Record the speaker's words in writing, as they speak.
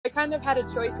kind of had a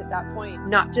choice at that point,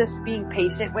 not just being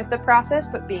patient with the process,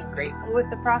 but being grateful with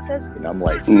the process. And I'm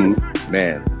like,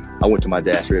 man, I went to my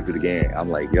dad straight after the game. I'm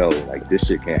like, yo, like this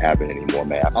shit can't happen anymore,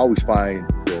 man. I always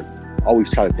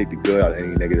always try to take the good out of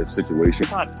any negative situation.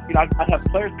 I have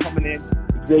players coming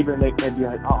in, Xavier, and they'd be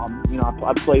like,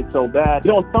 I played so bad.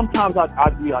 Sometimes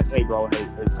I'd be like, hey, bro,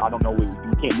 I don't know, we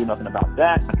can't do nothing about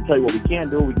that. I can tell you what we can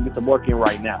do. We can get some work in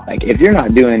right now. Like, if you're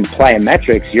not doing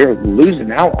plyometrics, you're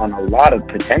losing out on a lot of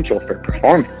potential for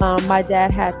performance. My dad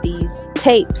had these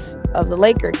tapes of the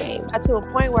Laker games. Got to a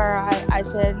point where I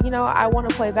said, I want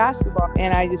to play basketball.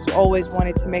 And I just always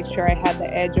wanted to make sure I had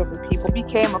the edge over people. It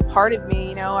became a part of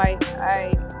me.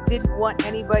 I didn't want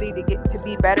anybody to get to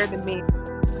be better than me.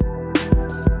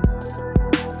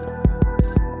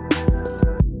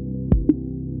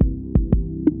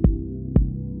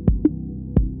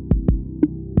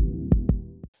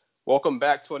 Welcome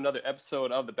back to another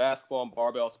episode of the Basketball and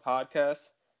Barbells podcast.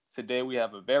 Today we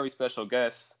have a very special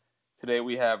guest. Today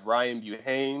we have Ryan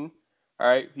Buhain. All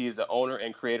right, he is the owner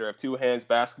and creator of Two Hands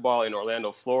Basketball in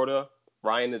Orlando, Florida.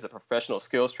 Ryan is a professional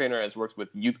skills trainer, has worked with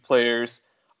youth players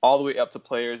all the way up to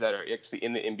players that are actually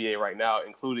in the NBA right now,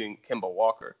 including Kemba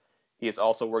Walker. He has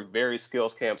also worked various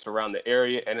skills camps around the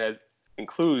area and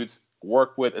includes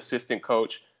work with assistant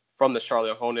coach from the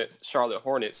Charlotte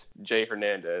Hornets, Jay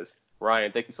Hernandez.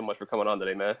 Ryan, thank you so much for coming on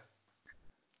today, man.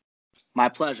 My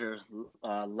pleasure.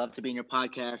 Love to be in your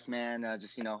podcast, man.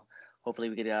 Hopefully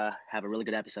we could have a really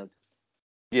good episode.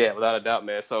 Yeah, without a doubt,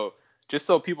 man. So just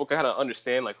so people can kind of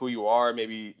understand like who you are,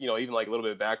 maybe, even like a little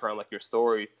bit of background, like your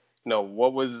story,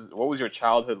 what was your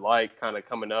childhood like kind of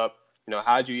coming up?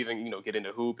 How'd you even, get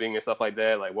into hooping and stuff like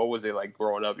that? Like, what was it like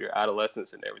growing up, your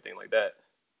adolescence and everything like that?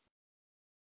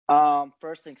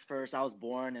 First things first, I was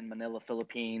born in Manila,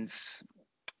 Philippines.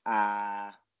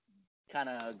 Kind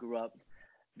of grew up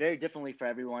very differently for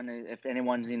everyone. If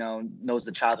anyone's, knows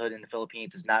the childhood in the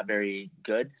Philippines is not very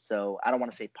good. So I don't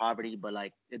want to say poverty, but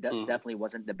like it definitely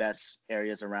wasn't the best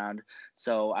areas around.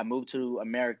 So I moved to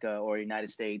America or United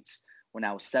States when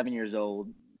I was 7 years old.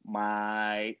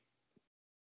 My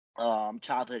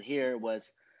childhood here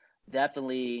was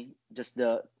definitely just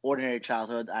the ordinary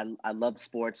childhood. I loved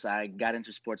sports. I got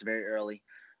into sports very early.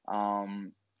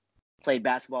 Played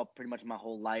basketball pretty much my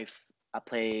whole life. I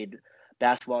played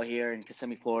basketball here in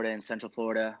Kissimmee, Florida, and Central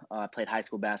Florida. I played high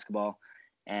school basketball.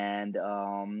 And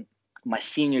my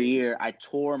senior year, I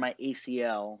tore my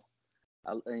ACL,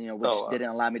 which didn't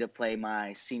allow me to play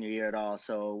my senior year at all.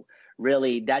 So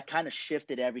really, that kind of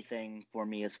shifted everything for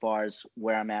me as far as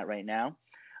where I'm at right now.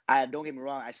 Don't get me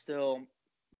wrong, I still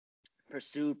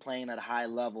pursued playing at a high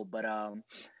level, but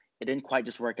it didn't quite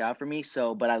just work out for me.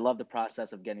 But I love the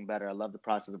process of getting better. I love the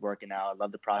process of working out. I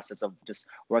love the process of just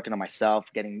working on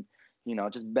myself, getting,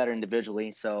 just better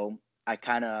individually. So I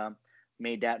kind of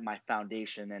made that my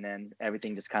foundation, and then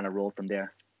everything just kind of rolled from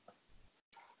there.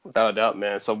 Without a doubt,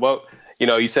 man. So what,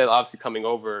 you said obviously coming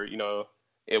over,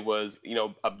 it was,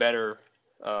 a better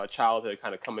childhood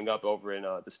kind of coming up over in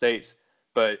the States.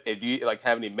 But do you like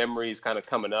have any memories kind of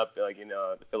coming up like in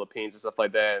the Philippines and stuff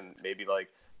like that, and maybe like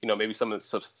maybe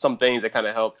some things that kind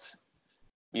of helped,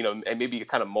 and maybe it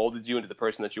kind of molded you into the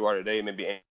person that you are today.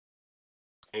 Maybe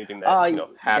anything that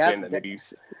happened that maybe.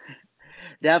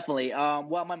 Definitely.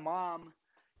 Well, my mom,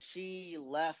 she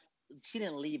left. She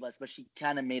didn't leave us, but she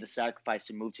kind of made a sacrifice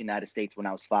to move to the United States when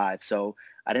I was 5. So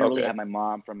I didn't really have my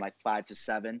mom from like 5 to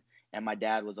 7, and my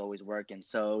dad was always working.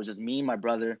 So it was just me and my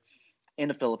brother in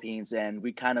the Philippines, and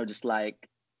we kind of just like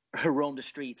roam the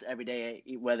streets every day,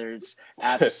 whether it's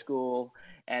after school,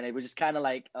 and it was just kind of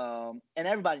like and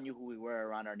everybody knew who we were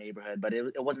around our neighborhood, but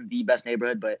it wasn't the best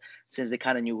neighborhood, but since they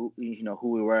kind of knew who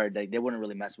we were, they wouldn't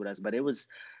really mess with us. But it was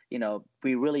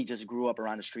we really just grew up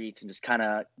around the streets and just kind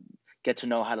of get to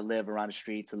know how to live around the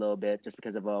streets a little bit, just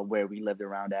because of where we lived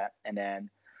around at. And then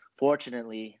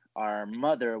fortunately our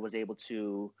mother was able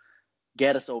to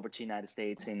get us over to the United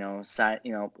States,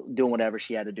 doing whatever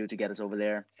she had to do to get us over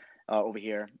there, over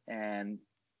here. And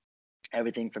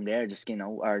everything from there, just,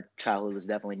 our childhood was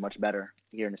definitely much better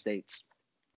here in the States.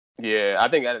 Yeah, I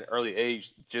think at an early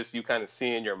age, just you kind of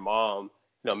seeing your mom,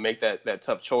 make that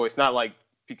tough choice, not like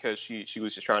because she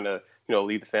was just trying to,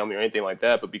 leave the family or anything like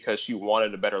that, but because she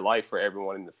wanted a better life for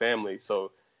everyone in the family.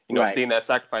 So, right. Seeing that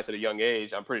sacrifice at a young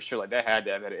age, I'm pretty sure like that had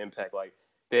to have had an impact. Like,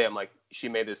 damn, like she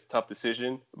made this tough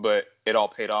decision, but it all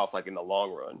paid off like in the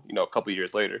long run, a couple of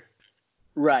years later.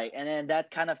 Right. And then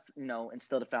that kind of,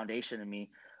 instilled a foundation in me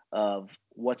of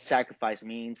what sacrifice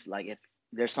means. Like if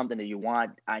there's something that you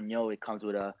want, I know it comes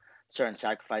with a certain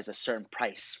sacrifice, a certain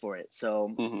price for it.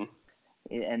 So,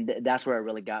 and that's where I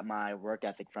really got my work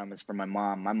ethic from, is from my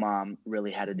mom. My mom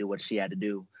really had to do what she had to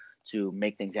do to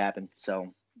make things happen.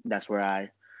 So that's where I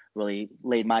really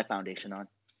laid my foundation on.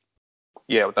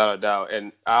 Yeah, without a doubt.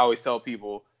 And I always tell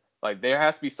people, like, there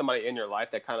has to be somebody in your life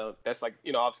that's like,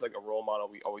 obviously like a role model.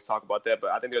 We always talk about that,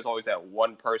 but I think there's always that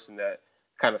one person that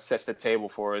kind of sets the table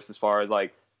for us as far as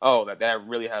like, oh, that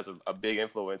really has a big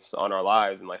influence on our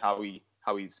lives and like how we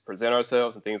present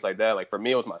ourselves and things like that. Like for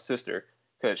me, it was my sister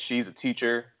because she's a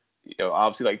teacher.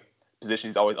 Obviously like position,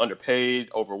 she's always underpaid,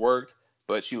 overworked,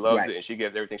 but she loves it and she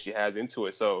gives everything she has into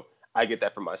it. So I get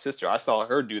that from my sister. I saw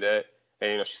her do that.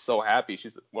 And, she's so happy.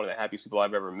 She's one of the happiest people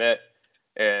I've ever met.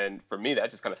 And for me, that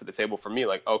just kind of set the table for me.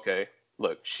 Like, okay,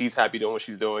 look, she's happy doing what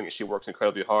she's doing and she works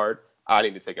incredibly hard. I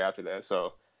need to take after that.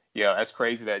 So, yeah, that's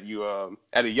crazy that you,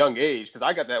 at a young age, because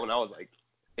I got that when I was like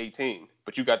 18,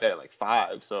 but you got that at like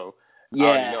 5. So, I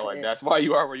already know, like, that's why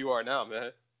you are where you are now,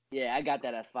 man. Yeah, I got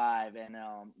that at 5.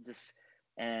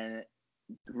 And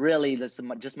really, just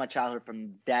my childhood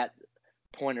from that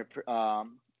point of,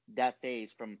 that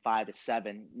phase from 5 to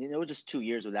 7, it was just 2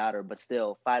 years without her, but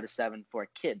still 5 to 7 for a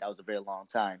kid, that was a very long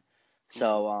time.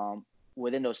 So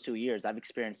within those 2 years, I've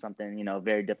experienced something,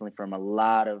 very differently from a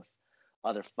lot of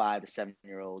other 5 to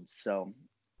 7-year-olds. So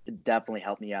it definitely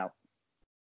helped me out.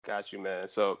 Got you, man.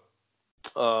 So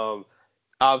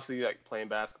obviously like playing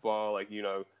basketball, like,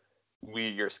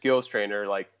 your skills trainer,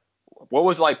 like what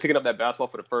was it like picking up that basketball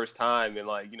for the first time? And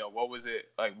like, what was it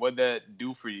like, what'd that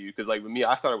do for you? Because like with me,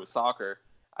 I started with soccer.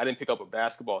 I didn't pick up a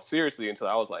basketball seriously until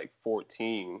I was like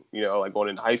 14, like going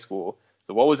into high school.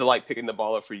 So what was it like picking the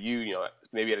ball up for you,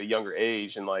 maybe at a younger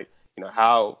age? And like,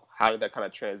 how did that kind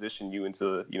of transition you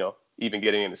into, even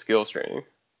getting into skills training?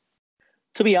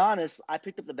 To be honest, I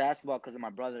picked up the basketball because of my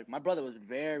brother. My brother was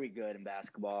very good in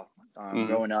basketball.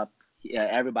 Growing up,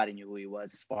 everybody knew who he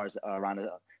was as far as around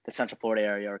the Central Florida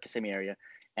area or Kissimmee area.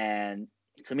 And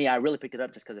to me, I really picked it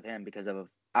up just because of him,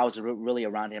 I was really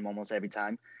around him almost every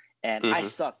time. And I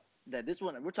sucked. This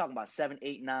one, we're talking about 7,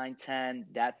 8, 9, 10,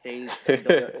 that phase.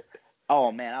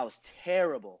 Oh, man, I was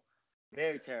terrible.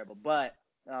 Very terrible. But,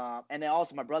 and then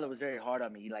also my brother was very hard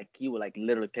on me. He would like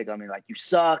literally pick on me like, you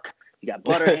suck, you got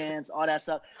butter hands, all that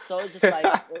stuff. So it was just like,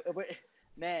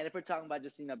 if we're talking about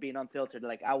just, being unfiltered,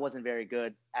 like I wasn't very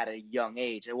good at a young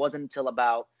age. It wasn't until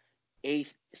about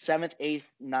 7th, 8th,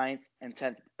 9th, and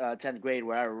 10th grade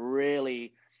where I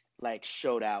really like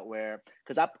showed out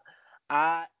because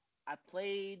I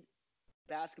played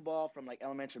basketball from like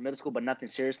elementary, middle school, but nothing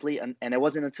seriously. And it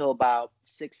wasn't until about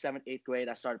 6th, 7th, 8th grade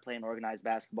I started playing organized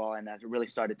basketball, and I really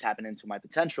started tapping into my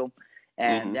potential.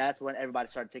 And that's when everybody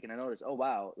started taking a notice. Oh,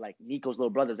 wow, like Nico's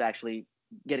little brother's actually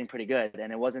getting pretty good.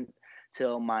 And it wasn't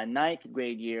till my 9th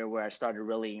grade year where I started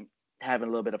really having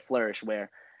a little bit of flourish, where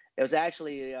it was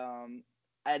actually,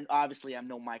 and obviously I'm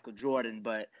no Michael Jordan,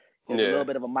 but it was a little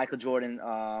bit of a Michael Jordan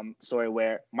story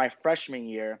where my freshman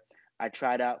year, I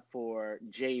tried out for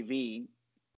JV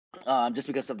just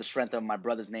because of the strength of my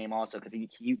brother's name also, because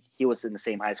he was in the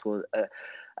same high school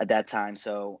at that time.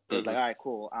 So it was like, all right,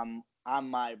 cool.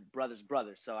 I'm my brother's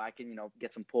brother, so I can,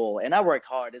 get some pull. And I worked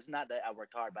hard. It's not that I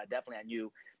worked hard, but definitely I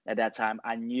knew at that time,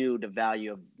 I knew the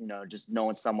value of, just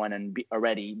knowing someone and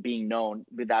already being known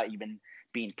without even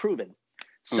being proven.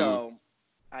 So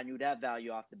I knew that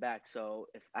value off the back. So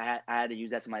if I had to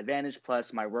use that to my advantage,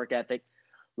 plus my work ethic.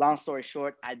 Long story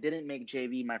short, I didn't make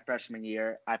JV my freshman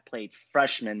year. I played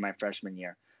freshman my freshman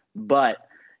year. But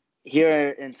here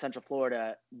in Central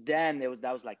Florida, then that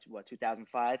was like,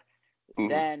 2005?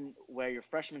 Then where your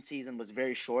freshman season was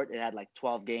very short, it had like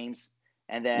 12 games.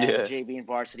 And then JV and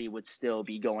varsity would still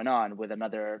be going on with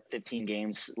another 15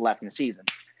 games left in the season.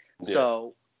 Yeah.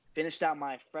 So finished out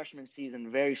my freshman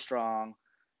season very strong.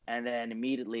 And then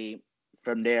immediately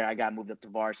from there, I got moved up to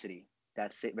varsity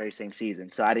that very same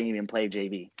season. So I didn't even play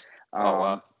JV.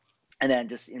 Wow. And then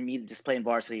just playing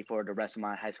varsity for the rest of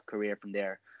my high school career from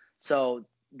there. So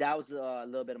that was a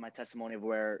little bit of my testimony of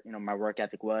where, my work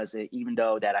ethic was. Even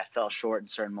though that I fell short in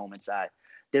certain moments, I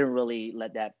didn't really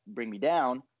let that bring me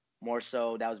down. More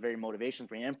so, that was very motivation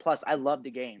for me. And plus, I loved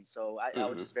the game. So I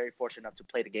was just very fortunate enough to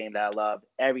play the game that I loved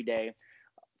every day.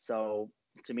 So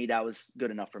to me, that was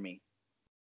good enough for me.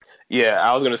 Yeah,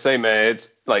 I was gonna say, man, it's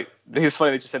funny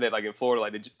that you said that. Like in Florida,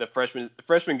 like the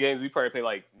freshman games, we probably play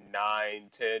like 9,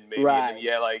 10, maybe. Right. And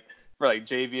then, like for like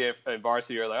JV and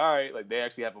varsity, are like, all right, like they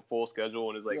actually have a full schedule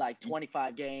and it's like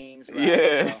 25 games. Right?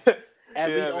 Yeah. So,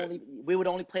 and we would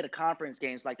only play the conference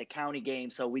games, like the county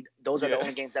games. So those are the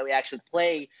only games that we actually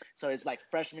play. So it's like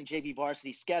freshman JV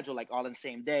varsity schedule, like all in the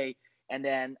same day. And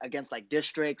then against like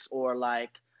districts or like,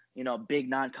 big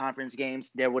non-conference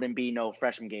games, there wouldn't be no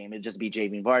freshman game. It'd just be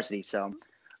JV and varsity. So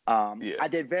I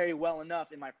did very well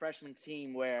enough in my freshman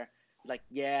team where like,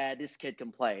 this kid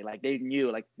can play. Like they knew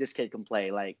like this kid can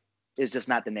play. Like it's just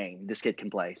not the name. This kid can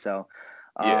play. So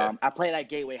I played at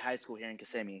Gateway High School here in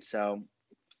Kissimmee. So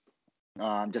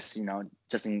just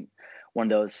in one of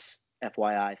those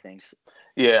FYI things.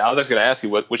 Yeah, I was actually gonna ask you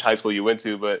which high school you went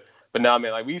to, but now,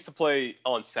 man, like we used to play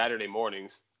on Saturday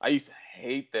mornings. I used to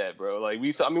hate that, bro. Like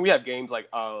we have games like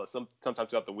sometimes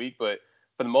throughout the week, but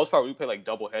for the most part we play like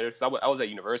double headers. Cause I was at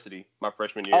university my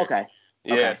freshman year. Okay.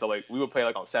 Yeah, okay. So like we would play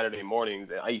like on Saturday mornings,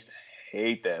 and I used to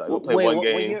hate that. Like we'll play Wait, one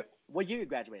game. What year you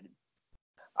graduated?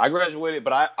 I graduated,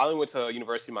 but I only went to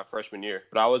university my freshman year.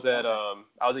 But I was at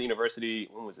university.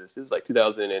 When was this? This was like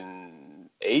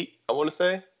 2008. I want to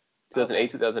say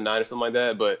 2008, 2009, or something like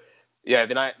that. But yeah,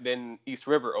 then East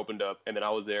River opened up, and then I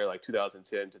was there like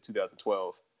 2010 to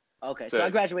 2012. Okay, so I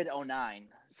graduated 2009.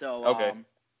 So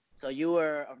so you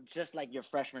were just like your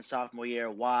freshman sophomore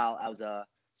year while I was a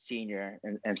senior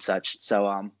and such.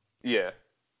 So yeah.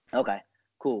 Okay.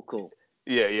 Cool.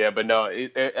 Yeah, but no,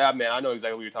 man, I know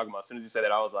exactly what you're talking about. As soon as you said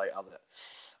that, I was like,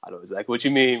 I know exactly what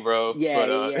you mean, bro.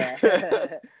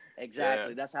 Yeah. Exactly.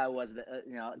 Yeah. That's how it was.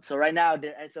 So right now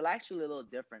it's actually a little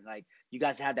different. Like you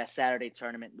guys have that Saturday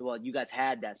tournament. Well, you guys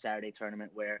had that Saturday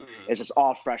tournament where it's just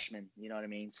all freshmen. You know what I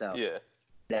mean? So yeah,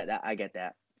 that I get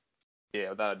that. Yeah,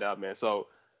 without a doubt, man. So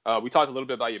we talked a little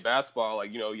bit about your basketball,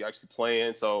 like you're actually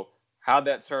playing. So how'd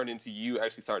that turn into you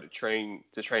actually started to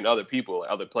train other people, like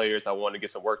other players that want to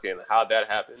get some work in? How'd that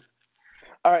happen?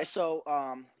 All right, so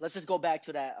let's just go back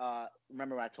to that.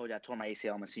 Remember when I told you I tore my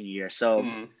ACL my senior year?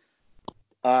 So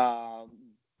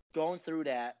going through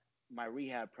that, my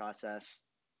rehab process,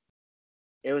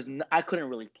 I couldn't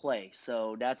really play.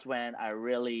 So that's when I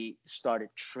really started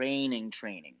training.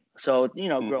 So,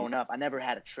 growing up, I never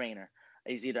had a trainer.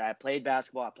 I played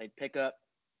basketball, I played pickup.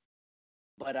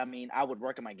 But, I mean, I would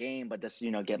work on my game, but just,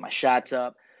 get my shots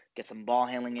up, get some ball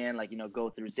handling in, like, go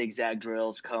through zigzag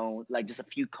drills, cone, like just a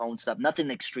few cone stuff.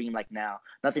 Nothing extreme like now.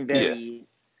 Nothing very,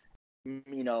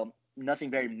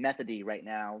 nothing very methody right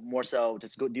now. More so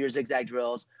just go do your zigzag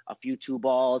drills, a few two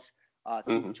balls,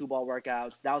 two ball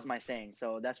workouts. That was my thing.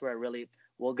 So that's where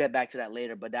we'll get back to that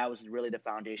later, but that was really the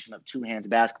foundation of two hands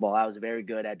basketball. I was very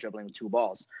good at dribbling with two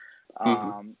balls.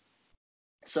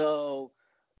 So,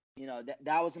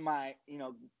 that was my,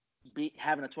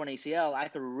 having a torn ACL, I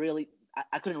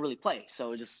couldn't really play.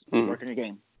 So just work on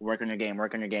your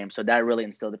game. So that really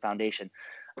instilled the foundation.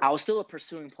 I was still a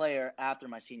pursuing player after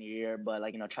my senior year, but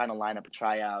trying to line up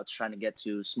tryouts, trying to get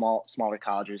to smaller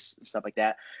colleges and stuff like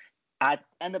that. I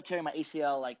ended up tearing my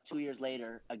ACL like 2 years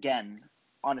later again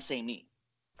on the same knee.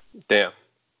 Damn.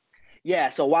 Yeah.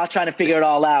 So while trying to figure it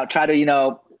all out, trying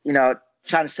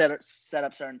to set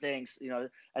up certain things,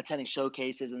 attending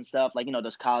showcases and stuff, like,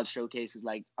 those college showcases,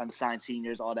 like unsigned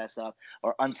seniors, all that stuff,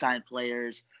 or unsigned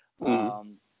players.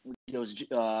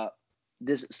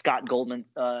 This Scott Goldman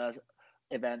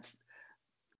events.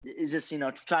 It's just,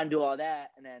 trying to do all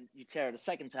that, and then you tear it a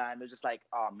second time. It's just like,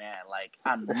 oh man, like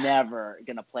I'm never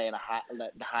gonna play at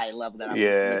the high level that I'm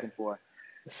looking for.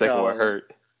 The second one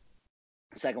hurt.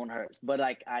 The second one hurts, but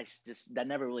like that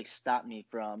never really stopped me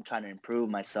from trying to improve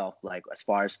myself, like as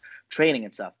far as training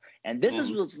and stuff. And this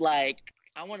was like,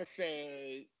 I want to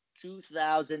say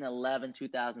 2011,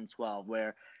 2012,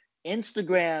 where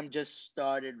Instagram just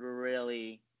started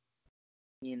really,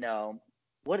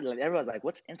 everyone's like,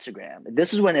 what's Instagram?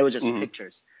 This is when it was just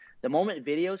pictures. The moment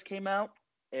videos came out,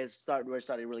 where it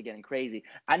started really getting crazy.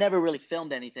 I never really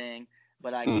filmed anything.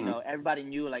 But everybody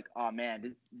knew, like, oh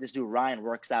man, this dude Ryan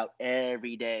works out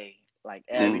every day, like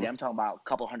every day. I'm talking about a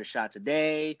couple hundred shots a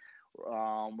day,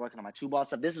 working on my two ball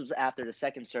stuff. This was after the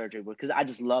second surgery because I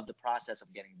just love the process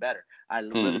of getting better. I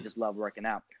really just love working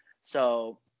out.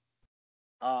 So,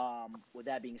 with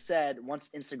that being said, once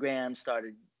Instagram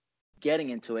started getting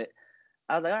into it,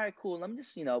 I was like, all right, cool. Let me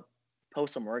just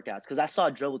post some workouts because I saw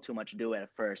Dribble Too Much do it at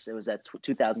first. It was at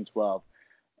 2012.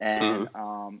 And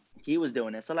he was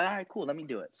doing it. So like, all right, cool, let me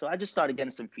do it. So I just started getting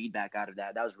some feedback out of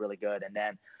that. That was really good. And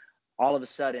then all of a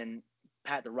sudden,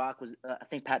 I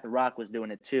think Pat the Rock was doing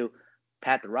it too.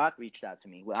 Pat the Rock reached out to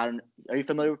me. Are you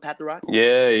familiar with Pat the Rock?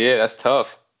 Yeah, that's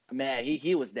tough. Man,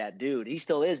 he was that dude. He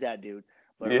still is that dude.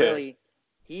 But really,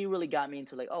 he really got me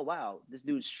into like, oh wow, this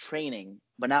dude's training,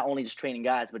 but not only just training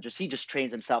guys, but he just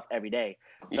trains himself every day.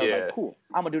 So I was like, cool,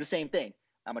 I'm gonna do the same thing.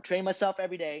 I'm gonna train myself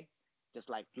every day. Just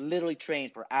like literally train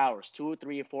for hours, 2 or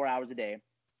 3 or 4 hours a day,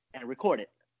 and record it.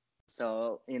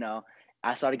 So,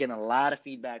 I started getting a lot of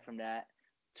feedback from that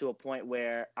to a point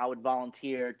where I would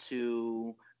volunteer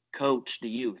to coach the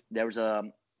youth. There was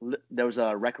a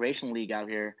recreation league out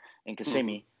here in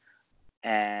Kissimmee,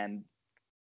 and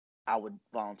I would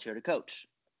volunteer to coach.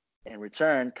 In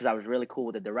return, because I was really cool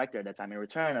with the director at that time, in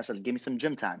return, I said, give me some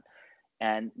gym time.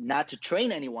 and not to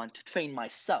train anyone, to train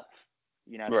myself.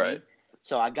 You know what I mean?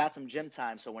 So I got some gym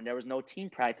time. So when there was no team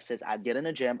practices, I'd get in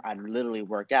the gym, I'd literally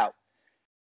work out.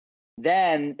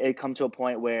 Then it come to a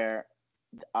point where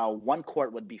one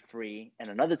court would be free and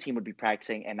another team would be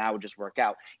practicing, and I would just work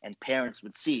out. And parents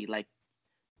would see, like,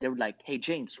 they were like, "Hey,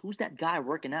 James, who's that guy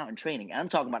working out and training?" And I'm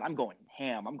talking about, I'm going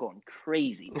ham. I'm going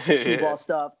crazy. True ball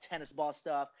stuff, tennis ball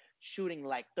stuff, shooting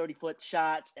like 30-foot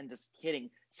shots and just hitting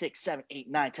 6, 7,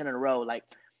 8, 9, 10 in a row. Like,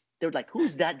 they were like,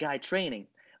 "Who's that guy training?"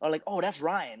 Or like, "Oh, that's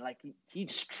Ryan. Like, he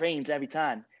just trains every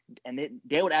time." And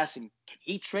they would ask him, "Can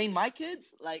he train my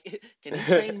kids? Like, can he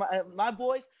train my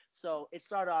boys?" So it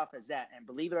started off as that. And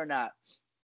believe it or not,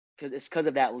 because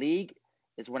of that league,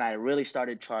 is when I really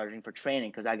started charging for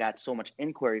training, because I got so much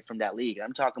inquiry from that league.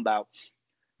 I'm talking about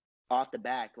off the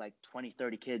back, like 20,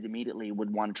 30 kids immediately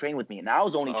would want to train with me. And I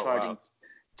was only charging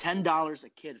 $10 a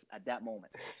kid at that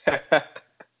moment.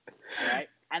 Right?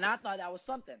 And I thought that was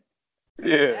something.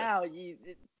 Yeah. Now,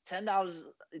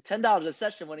 $10 a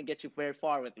session wouldn't get you very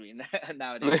far with me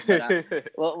nowadays. But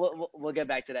we'll get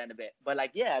back to that in a bit. But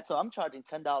like, yeah, so I'm charging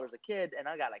 $10 a kid, and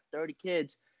I got like 30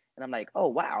 kids. And I'm like, oh,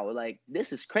 wow, like,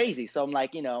 this is crazy. So I'm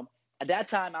like, at that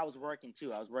time I was working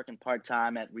too. I was working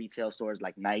part-time at retail stores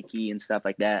like Nike and stuff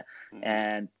like that.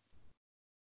 And,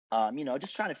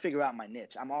 just trying to figure out my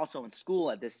niche. I'm also in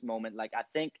school at this moment. Like, I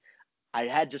think I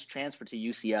had just transferred to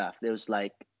UCF. It was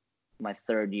like my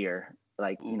third year,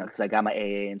 like, because I got my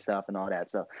AA and stuff and all that.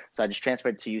 So I just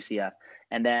transferred to UCF.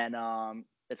 And then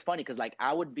it's funny because, like,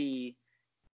 I would be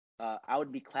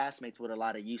classmates with a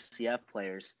lot of UCF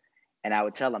players. And I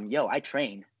would tell them, "Yo, I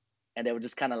train," and they would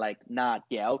just kind of like nod,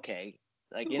 "Yeah, okay."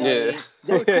 Like, what I mean?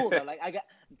 They were cool though. Like,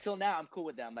 until now, I'm cool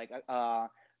with them. Like,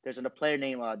 there's a player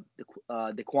named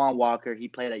Daquan Walker. He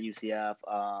played at UCF.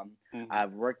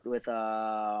 I've worked with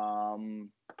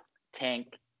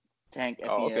Tank.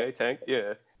 Oh, okay, Tank.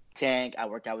 Yeah. Tank. I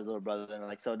worked out with his little brother, and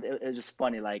like, so it was just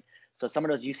funny. Like, so some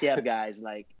of those UCF guys,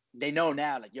 like, they know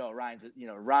now, like, yo, Ryan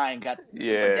got.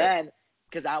 Yeah. But then,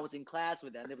 because I was in class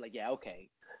with them, they were like, "Yeah, okay."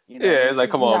 It's like,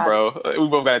 come on, bro. We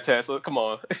both got a test. So come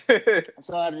on.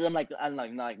 So I'm like,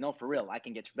 no, for real, I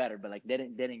can get you better. But like, they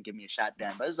didn't give me a shot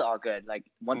then. But it's all good. Like,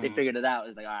 once they figured it out,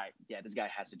 it's like, all right, yeah, this guy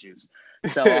has the juice.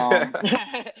 So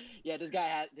yeah, this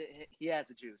guy has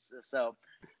the juice. So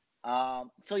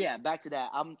yeah, back to that.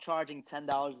 I'm charging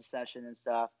 $10 a session and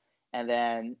stuff, and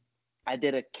then I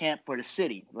did a camp for the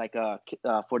city, like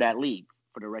for that league,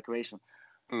 for the recreation.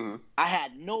 I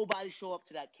had nobody show up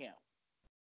to that camp.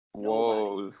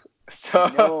 Whoa.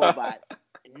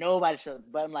 Nobody showed.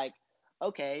 But I'm like,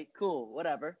 okay, cool,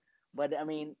 whatever. But I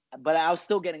mean, I was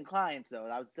still getting clients though.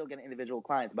 I was still getting individual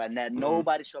clients, but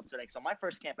nobody showed up today. So my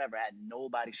first camp ever had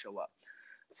nobody show up.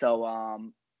 So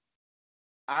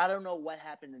I don't know what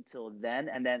happened until then.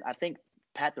 And then I think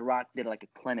Pat the Rock did like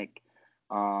a clinic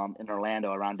in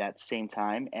Orlando around that same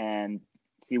time, and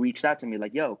he reached out to me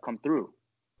like, "Yo, come through,"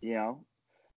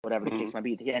 whatever the case might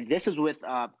be. And this is with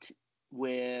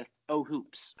O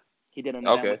Hoops. He did an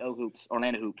event with O Hoops,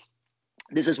 Orlando Hoops.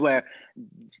 This is where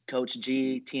Coach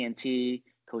G, TNT,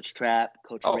 Coach Trap,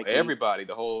 Coach Ricky, everybody,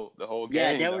 the whole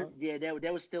gang.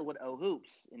 They were still with O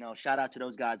Hoops. Shout out to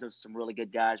those guys. Those are some really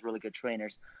good guys, really good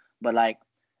trainers. But like,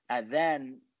 and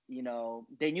then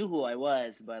they knew who I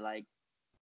was, but like,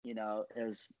 it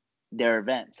was their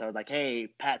event. So I was like, "Hey,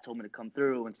 Pat told me to come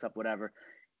through and stuff, whatever."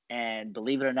 And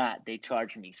believe it or not, they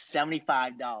charged me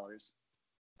 $75.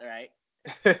 All right.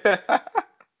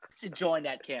 To join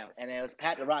that camp, and it was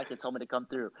Pat the Rock that told me to come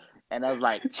through, and I was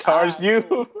like, "Charged you?"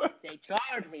 Cool. They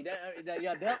charged me.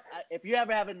 If you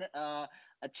ever have a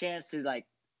chance to like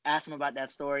ask them about that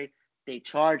story, they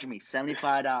charged me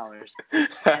 $75,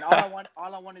 and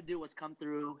all I want to do was come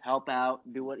through, help out,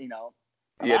 do what You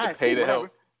had to pay to help.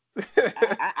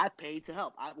 I paid to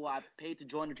help. I paid to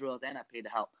join the drills, and I paid to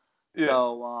help. Yeah.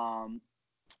 So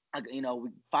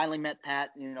we finally met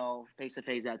Pat, face to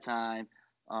face that time.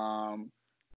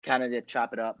 Kind of did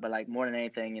chop it up, but like more than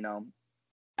anything,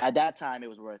 at that time it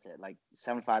was worth it. Like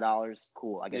 $75,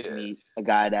 cool. I get to meet a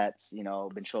guy that's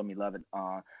been showing me love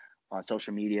on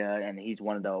social media, and he's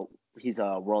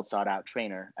a world sought out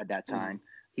trainer at that time.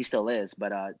 He still is,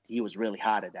 but he was really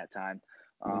hot at that time.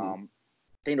 I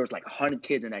think there was like 100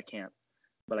 kids in that camp,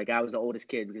 but like I was the oldest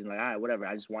kid because like, all right, whatever.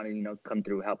 I just wanted come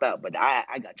through, help out, but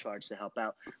I got charged to help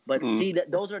out. But see,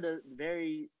 those are the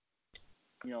very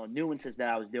nuances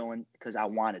that I was doing because I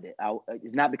wanted it.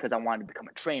 It's not because I wanted to become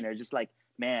a trainer. It's just like,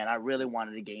 man, I really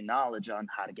wanted to gain knowledge on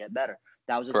how to get better.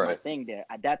 That was just my thing there.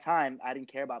 At that time, I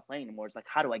didn't care about playing anymore. It's like,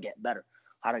 how do I get better?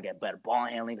 How do I get better ball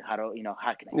handling? How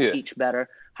can I teach better?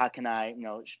 How can I,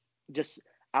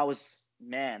 I was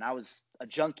a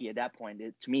junkie at that point.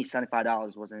 To me,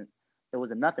 $75 wasn't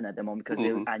nothing at the moment because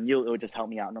I knew it would just help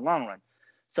me out in the long run.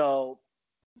 So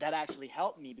that actually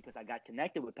helped me because I got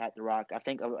connected with Pat the Rock. I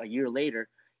think a year later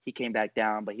he came back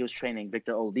down, but he was training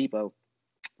Victor Oladipo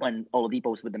when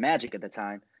Oladipo was with the Magic at the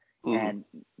time. And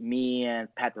me and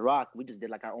Pat the Rock, we just did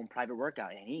like our own private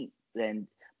workout, and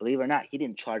believe it or not, he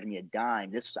didn't charge me a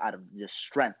dime. This was out of just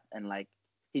strength and like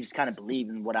he just kind of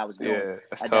believed in what I was doing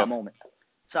at that moment.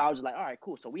 So I was like, all right,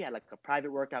 cool. So we had like a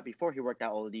private workout before he worked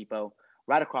out Oladipo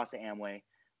right across the Amway,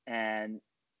 and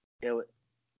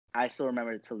I still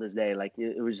remember it till this day. Like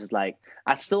it was just like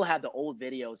I still have the old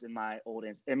videos in my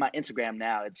Instagram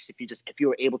now. It's if you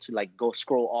were able to like go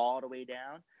scroll all the way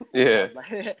down, I was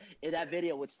like, that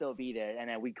video would still be there. And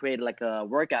then we created like a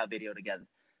workout video together.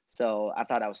 So I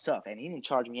thought that was tough, and he didn't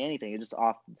charge me anything. It was just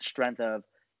off the strength of,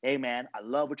 hey man, I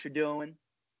love what you're doing.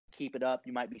 Keep it up.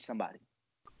 You might be somebody.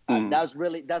 That's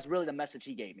really the message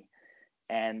he gave me.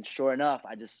 And sure enough,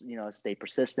 I just stay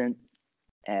persistent.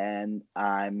 And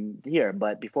I'm here.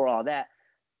 But before all that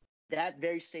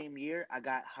very same year, I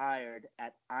got hired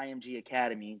at IMG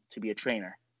Academy to be a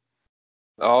trainer.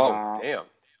 Oh, damn.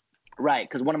 Right,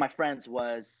 because one of my friends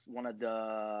was one of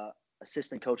the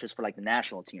assistant coaches for like the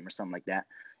national team or something like that.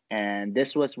 And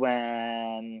this was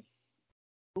when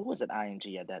who was at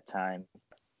IMG at that time?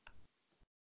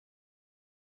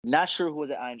 Not sure who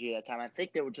was at IMG at that time. I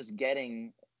think they were just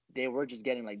getting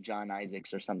like John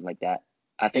Isaacs or something like that.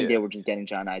 I think they were just getting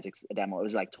John Isaacs at that moment. It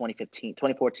was like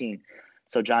 2014.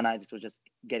 So John Isaacs was just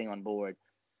getting on board,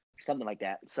 something like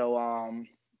that. So,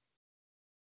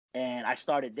 and I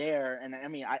started there, and I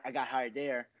mean, I got hired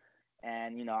there,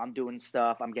 and I'm doing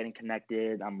stuff, I'm getting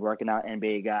connected, I'm working out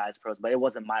NBA guys, pros, but it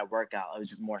wasn't my workout. I was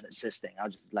just more assisting. I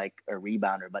was just like a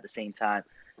rebounder, but at the same time,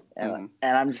 and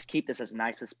I'm just keep this as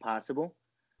nice as possible.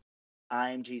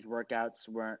 IMG's workouts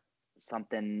weren't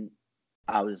something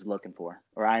I was looking for,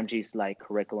 or IMG's like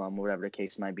curriculum, or whatever the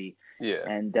case might be. Yeah.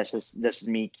 And this is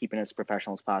me keeping it as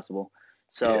professional as possible.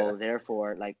 So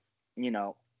therefore, like,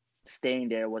 staying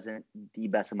there wasn't the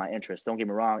best of my interest. Don't get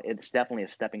me wrong. It's definitely a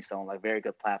stepping stone, like very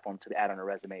good platform to add on a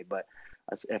resume. But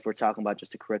if we're talking about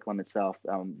just the curriculum itself,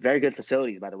 very good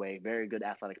facilities, by the way, very good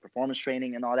athletic performance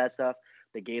training and all that stuff.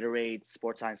 The Gatorade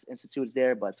Sports Science Institute is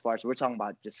there. But as far as we're talking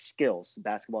about just skills,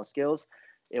 basketball skills,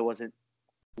 it wasn't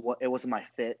my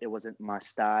fit. It wasn't my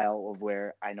style of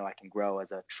where I know I can grow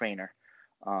as a trainer.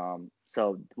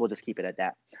 So we'll just keep it at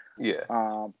that. Yeah.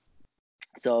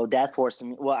 So that forced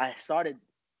me. Well, I started.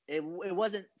 It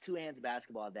wasn't two hands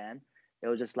basketball then. It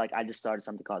was just like I just started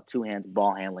something called two hands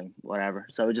ball handling, whatever.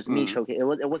 So it was just me showcase.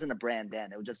 It wasn't a brand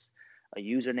then. It was just a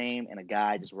username and a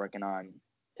guy just working on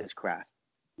his craft.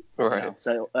 Right.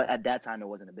 So at that time, it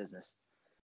wasn't a business.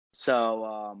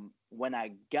 So when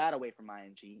I got away from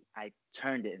IMG, I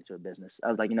turned it into a business. I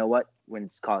was like, you know what? When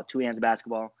it's called two hands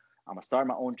basketball, I'm gonna start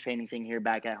my own training thing here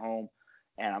back at home,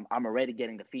 and I'm already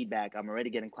getting the feedback. I'm already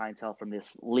getting clientele from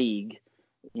this league,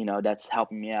 that's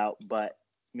helping me out. But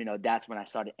that's when I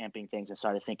started amping things and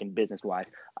started thinking business wise.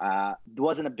 It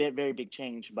wasn't a very big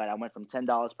change, but I went from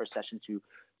 $10 per session to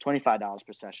 $25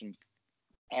 per session,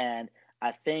 and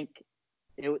I think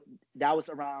that was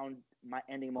around my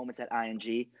ending moments at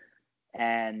IMG.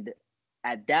 And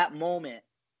at that moment,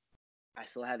 I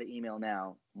still have the email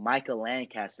now. Micah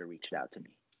Lancaster reached out to me.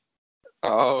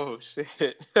 Oh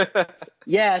shit.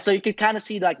 Yeah, so you can kind of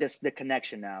see like the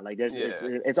connection now. Like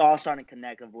it's all starting to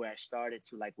connect of where I started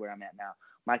to like where I'm at now.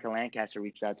 Micah Lancaster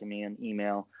reached out to me in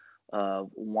email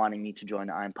wanting me to join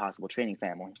the I'm Possible training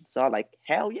family. So I'm like,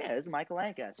 hell yeah, it's Micah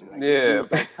Lancaster. Like, this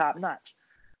dude's like top notch.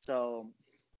 So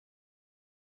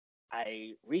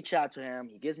I reach out to him.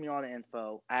 He gives me all the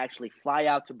info. I actually fly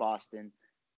out to Boston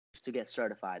to get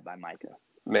certified by Micah.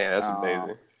 Man, that's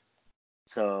amazing.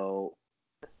 So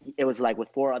it was like with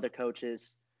 4 other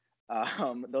coaches.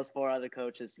 Those 4 other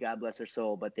coaches, God bless their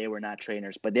soul, but they were not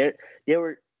trainers. But they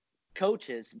were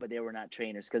coaches, but they were not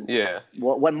trainers. Because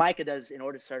what Micah does in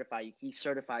order to certify you, he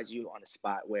certifies you on the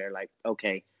spot where like,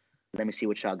 okay, let me see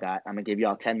what y'all got. I'm going to give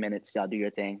y'all 10 minutes. Y'all do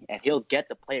your thing. And he'll get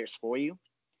the players for you.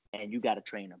 And you got to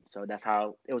train them. So that's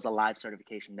how it was a live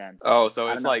certification then. Oh, so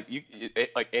it's like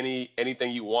like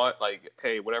anything you want, like,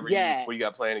 hey, whatever what you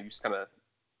got planned, you just kind of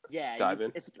dive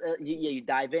in. You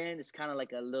dive in. It's kind of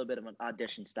like a little bit of an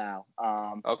audition style.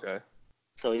 Okay.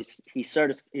 So he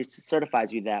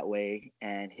certifies you that way,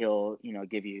 and he'll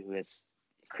give you his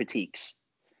critiques.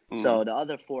 So the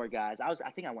other 4 guys, I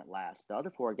think I went last. The other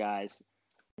 4 guys,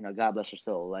 God bless their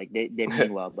soul. Like they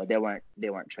mean well, but they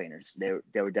weren't trainers.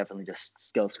 They were definitely just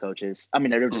skills coaches. I mean,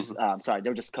 they were just they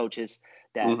were just coaches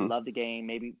that loved the game.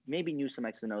 Maybe knew some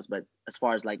X and O's, but as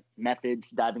far as like methods,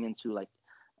 diving into like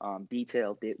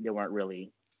detailed, they weren't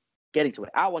really getting to it.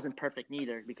 I wasn't perfect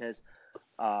neither because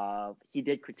he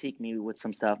did critique me with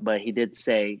some stuff, but he did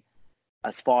say,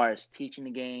 as far as teaching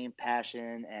the game,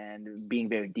 passion, and being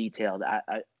very detailed,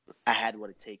 I had what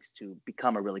it takes to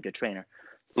become a really good trainer.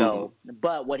 So,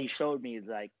 but what he showed me is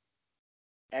like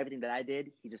everything that I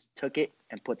did, he just took it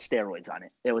and put steroids on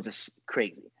it. It was just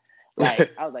crazy.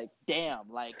 Like, I was like, damn,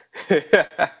 like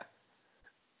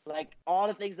all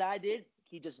the things that I did,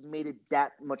 he just made it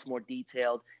that much more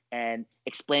detailed and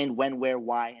explained when, where,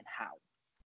 why, and how.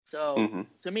 So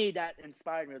to me, that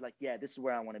inspired me. Like, yeah, this is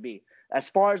where I want to be. As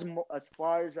far as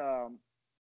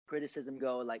criticism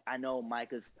go, like I know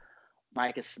Micah's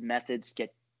methods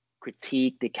get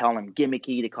critiqued. They call him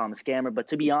gimmicky. They call him a scammer. But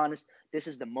to be honest, this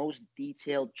is the most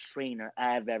detailed trainer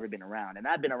I've ever been around. And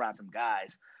I've been around some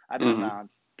guys. I've been around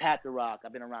Pat the Rock.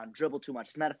 I've been around Dribble Too Much.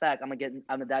 As a matter of fact, I'm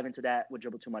gonna dive into that with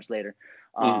Dribble Too Much later.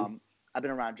 I've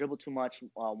been around Dribble Too Much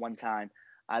one time.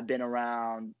 I've been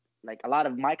around like a lot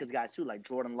of Micah's guys too, like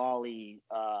Jordan Lawley,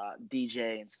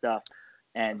 DJ and stuff.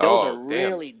 And those are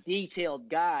really detailed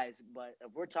guys. But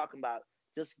if we're talking about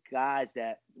just guys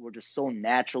that were just so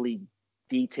naturally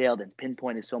detailed and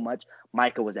pinpointed so much,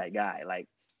 Micah was that guy. Like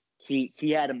he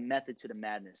had a method to the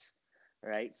madness,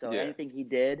 right? So anything he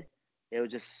did, it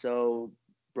was just so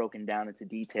broken down into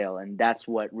detail. And that's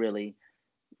what really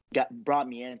brought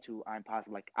me into I'm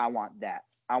Possible. Like, I want that.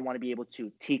 I want to be able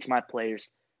to teach my players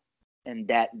in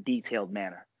that detailed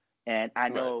manner. And I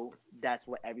know that's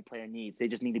what every player needs. They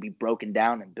just need to be broken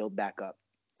down and built back up.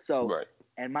 So,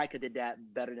 and Micah did that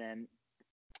better than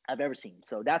I've ever seen.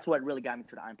 So that's what really got me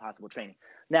to the I'm Possible training.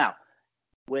 Now,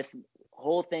 with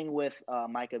whole thing with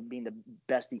Micah being the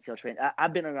best detailed trainer,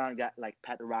 I've been around a guy like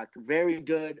Pat the Rock, very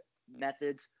good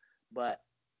methods, but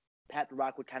Pat the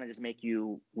Rock would kind of just make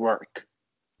you work,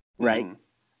 right?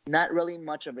 Not really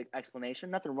much of an explanation.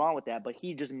 Nothing wrong with that, but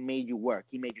he just made you work.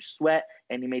 He made you sweat,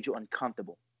 and he made you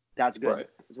uncomfortable. That's good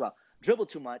as well. Dribble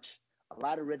Too Much, a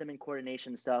lot of rhythm and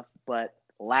coordination stuff, but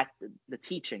lacked the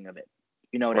teaching of it.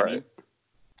 You know what I mean?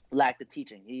 Lacked the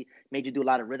teaching. He made you do a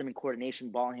lot of rhythm and coordination,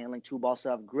 ball handling, two ball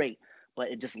stuff, great, but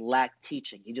it just lacked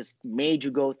teaching. He just made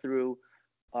you go through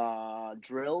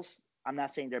drills. I'm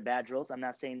not saying they're bad drills. I'm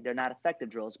not saying they're not effective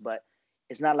drills, but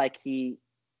it's not like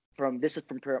this is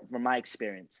from my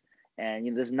experience,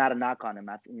 and this is not a knock on him.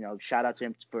 Shout out to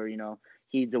him for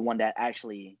he's the one that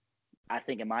actually, I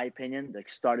think, in my opinion, like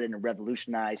started and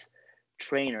revolutionized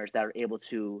trainers that are able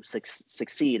to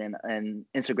succeed in an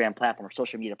Instagram platform or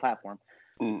social media platform.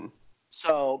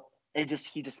 So he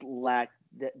just lacked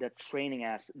the training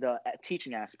the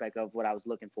teaching aspect of what I was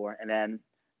looking for, and then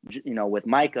with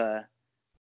Micah,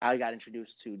 I got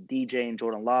introduced to DJ and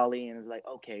Jordan Lawley, and it was like,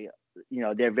 okay,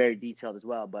 they're very detailed as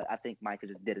well, but I think Micah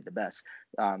just did it the best.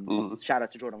 Shout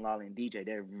out to Jordan Lawley and DJ.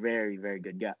 They're very, very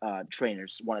good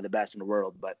trainers, one of the best in the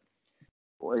world. But,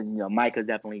 Micah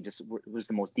definitely just was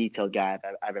the most detailed guy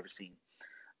I've ever seen.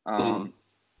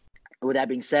 With that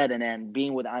being said, and then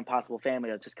being with the I'm Possible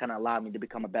family, it just kind of allowed me to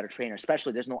become a better trainer.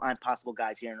 Especially, there's no I'm Possible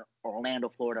guys here in Orlando,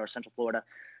 Florida, or Central Florida.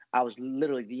 I was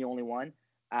literally the only one.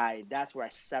 That's where I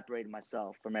separated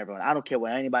myself from everyone. I don't care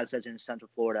what anybody says in Central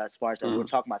Florida as far as we're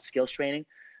talking about skills training.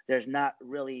 There's not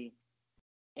really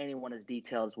anyone as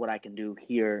detailed as what I can do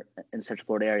here in the Central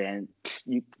Florida area,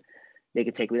 and they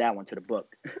could take that one to the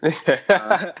book.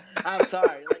 I'm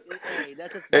sorry.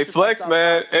 That's just flex,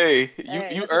 man.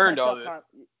 You earned all this.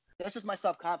 That's just my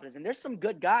self-confidence. And there's some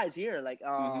good guys here. Like,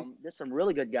 there's some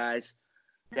really good guys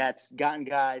that's gotten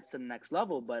guys to the next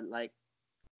level, but like,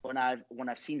 when I've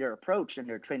seen their approach and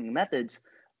their training methods,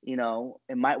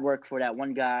 it might work for that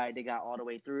one guy they got all the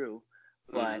way through,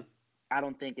 but I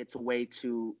don't think it's a way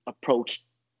to approach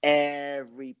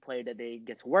every player that they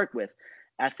get to work with.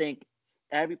 I think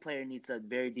every player needs a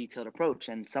very detailed approach,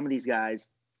 and some of these guys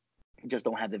just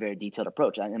don't have the very detailed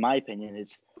approach. In my opinion,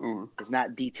 it's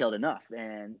not detailed enough,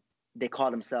 and they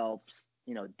call themselves,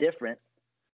 different.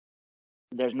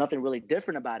 There's nothing really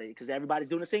different about it because everybody's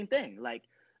doing the same thing. Like,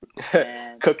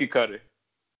 cookie cutter,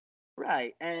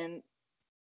 right? And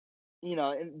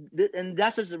and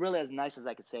that's just really as nice as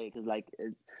I could say, because like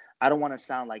I don't want to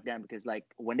sound like them, because like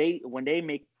when they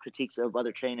make critiques of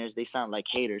other trainers, they sound like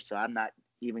haters. So I'm not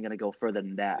even gonna go further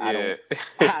than that.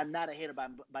 I'm not a hater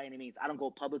by any means. I don't go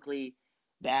publicly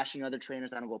bashing other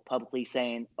trainers. I don't go publicly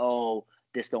saying, oh,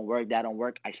 this don't work, that don't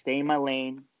work. I stay in my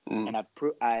lane, and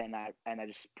I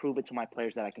just prove it to my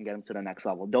players that I can get them to the next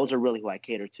level. Those are really who I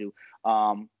cater to.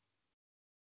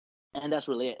 And that's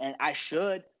really it. And I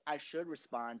should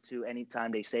respond to any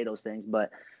time they say those things, but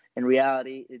in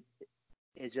reality,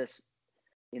 it's just,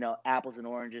 apples and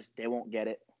oranges. They won't get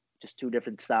it. Just two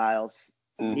different styles.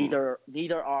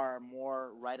 Neither are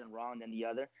more right and wrong than the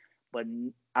other. But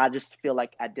I just feel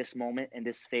like at this moment in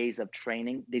this phase of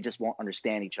training, they just won't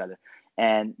understand each other.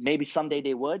 And maybe someday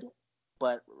they would,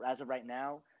 but as of right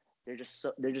now,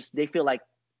 they feel like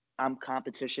I'm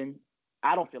competition.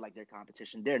 I don't feel like they're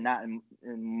competition. They're not in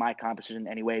my competition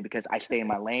anyway because I stay in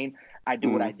my lane. I do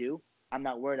what I do. I'm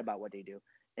not worried about what they do.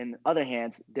 In other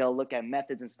hands, they'll look at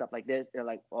methods and stuff like this. They're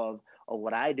like, of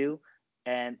what I do,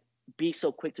 and be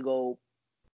so quick to go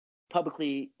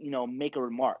publicly, make a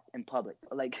remark in public.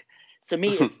 Like, to me,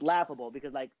 it's laughable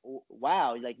because, like,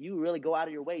 wow, like you really go out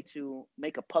of your way to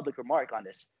make a public remark on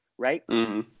this, right?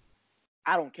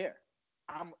 I don't care.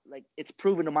 I'm like, it's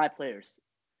proven to my players.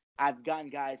 I've gotten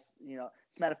guys, as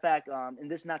a matter of fact, and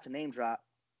this is not to name drop,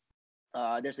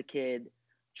 there's a kid,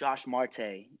 Josh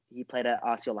Marte. He played at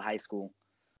Osceola High School.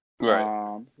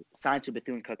 Right. Signed to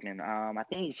Bethune-Cookman. I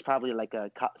think he's probably like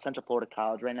a Central Florida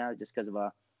college right now just because of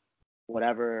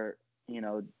whatever,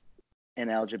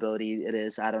 ineligibility it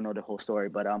is. I don't know the whole story,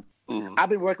 but I've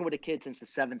been working with a kid since the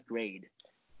 7th grade.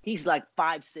 He's like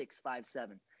 5'6", 5'7".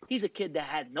 He's a kid that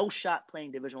had no shot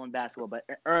playing Division I basketball, but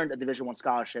earned a Division I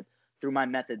scholarship through my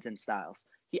methods and styles.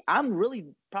 I'm really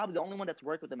probably the only one that's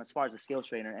worked with him as far as a skills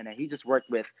trainer, and he just worked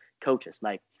with coaches,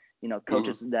 like,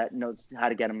 coaches that knows how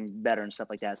to get him better and stuff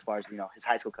like that, as far as, his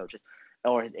high school coaches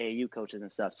or his AAU coaches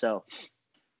and stuff.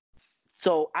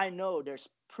 So I know there's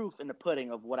proof in the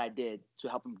pudding of what I did to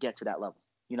help him get to that level.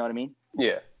 You know what I mean?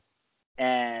 Yeah.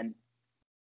 And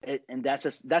that's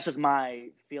just my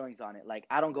feelings on it. Like,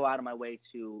 I don't go out of my way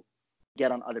to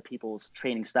get on other people's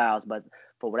training styles, but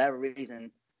for whatever reason,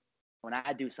 when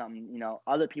I do something,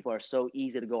 other people are so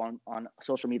easy to go on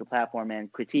social media platform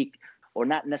and critique, or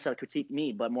not necessarily critique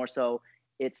me, but more so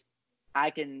I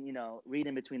can, read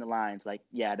in between the lines. Like,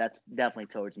 yeah, that's definitely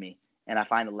towards me. And I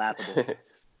find it laughable.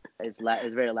 It's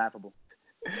very laughable,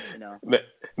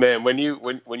 Man, when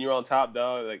you're on top,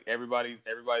 dog, like everybody's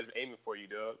aiming for you,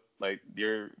 dog. Like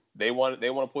they want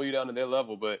to pull you down to their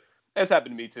level, but that's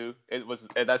happened to me too.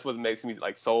 That's what makes me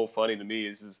like so funny to me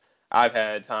is I've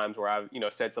had times where I've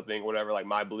said something, whatever, like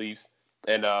my beliefs,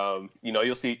 and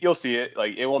you'll see it,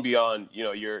 like it won't be on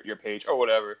your page or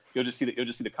whatever. You'll just see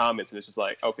the comments, and it's just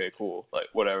like, okay, cool, like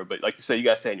whatever. But like you said, you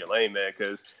gotta stay in your lane, man,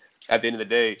 because at the end of the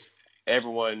day,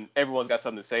 everyone's got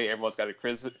something to say, everyone's got a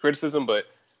criticism, but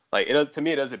like to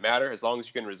me it doesn't matter as long as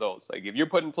you're getting results. Like if you're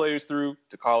putting players through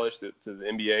to college, to the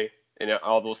NBA, and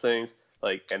all those things,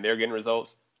 like, and they're getting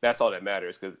results, that's all that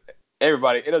matters. Because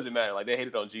everybody, it doesn't matter. Like they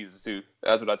hated on Jesus too.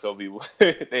 That's what I tell people.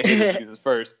 They hated Jesus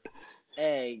first.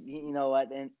 Hey, you know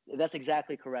what? And that's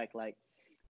exactly correct. Like,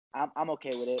 I'm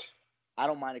okay with it. I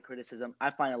don't mind the criticism.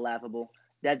 I find it laughable.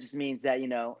 That just means that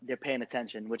they're paying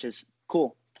attention, which is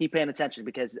cool. Keep paying attention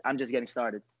because I'm just getting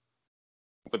started.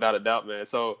 Without a doubt, man.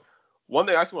 So one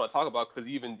thing I actually want to talk about, because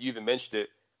you even mentioned it,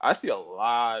 I see a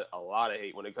lot of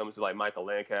hate when it comes to like Michael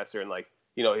Lancaster and like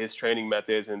his training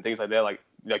methods and things like that. Like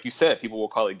you said, people will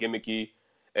call it gimmicky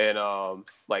and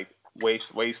like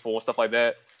wasteful and stuff like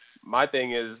that. My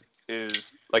thing is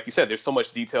like you said, there's so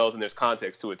much details and there's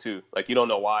context to it too. Like you don't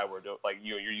know why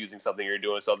you're using something, you're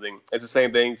doing something. It's the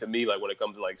same thing to me. Like when it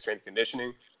comes to like strength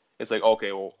conditioning, it's like,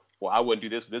 okay, well I wouldn't do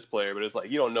this with this player, but it's like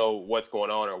you don't know what's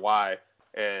going on or why.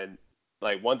 And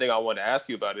like one thing I wanted to ask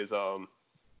you about is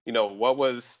what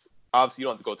was, obviously you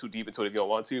don't have to go too deep into it if you don't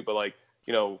want to, but like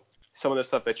some of the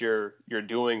stuff that you're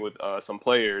doing with some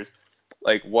players,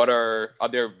 like are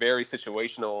there very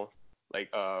situational like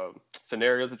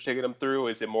scenarios that you're taking them through?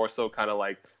 Is it more so kind of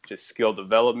like just skill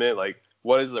development? Like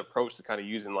what is the approach to kind of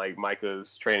using like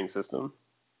Micah's training system?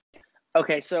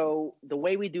 Okay, so the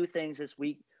way we do things is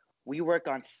we work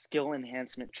on skill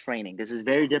enhancement training. This is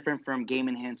very different from game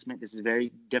enhancement. This is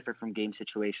very different from game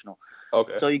situational.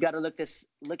 Okay. So you got to look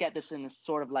at this in a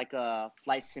sort of like a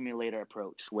flight simulator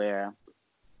approach where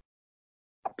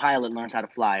a pilot learns how to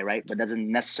fly, right? But doesn't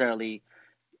necessarily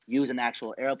use an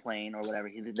actual airplane or whatever.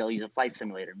 They'll use a flight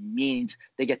simulator. Means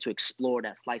they get to explore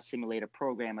that flight simulator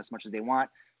program as much as they want,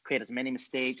 create as many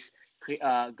mistakes,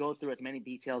 go through as many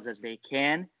details as they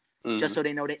can, just so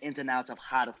they know the ins and outs of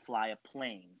how to fly a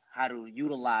plane, how to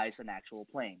utilize an actual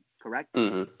plane, correct?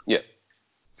 Yeah.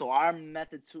 So our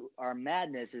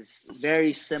madness is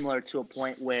very similar to a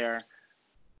point where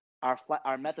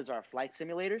our methods are flight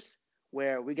simulators,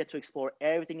 where we get to explore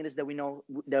everything it is that we know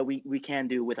that we can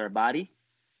do with our body.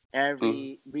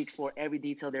 We explore every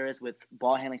detail there is with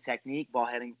ball handling technique, ball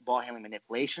handling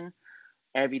manipulation,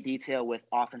 every detail with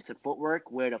offensive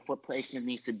footwork, where the foot placement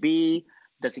needs to be.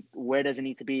 Where does it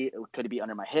need to be? Could it be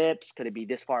under my hips? Could it be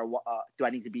this far? Do I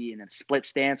need to be in a split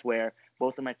stance where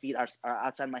both of my feet are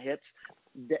outside my hips?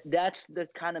 That's the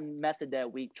kind of method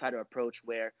that we try to approach,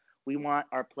 where We want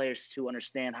our players to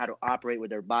understand how to operate with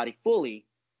their body fully.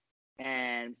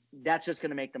 And that's just going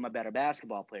to make them a better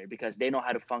basketball player because they know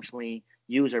how to functionally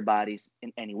use their bodies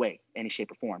in any way, any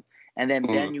shape or form. And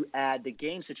then you add the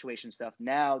game situation stuff.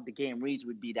 Now the game reads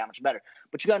would be that much better.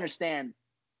 But you got to understand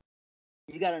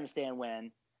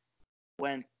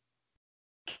when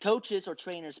coaches or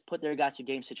trainers put their guys to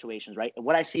game situations, right?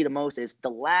 What I see the most is the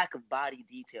lack of body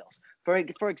details. For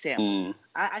example,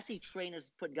 I see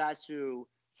trainers put guys to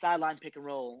sideline pick and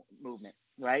roll movement,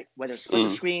 right? Whether it's split the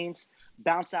screens,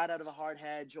 bounce out of a hard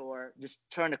hedge, or just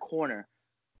turn a corner.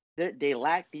 They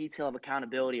lack detail of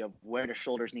accountability of where their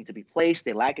shoulders need to be placed.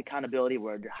 They lack accountability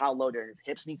how low their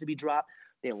hips need to be dropped.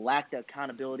 They lack the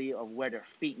accountability of where their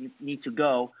feet need to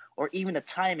go, or even the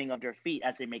timing of their feet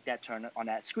as they make that turn on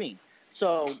that screen.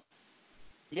 So,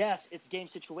 yes, it's game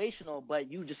situational,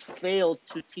 but you just failed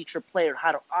to teach your player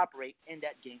how to operate in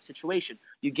that game situation.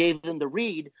 You gave them the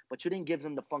read, but you didn't give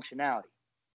them the functionality.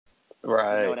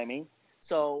 Right. You know what I mean?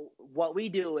 So what we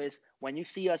do is when you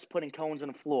see us putting cones on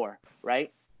the floor,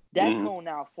 right? That cone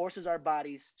now forces our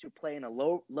bodies to play in a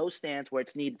low stance where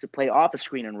it's needed to play off a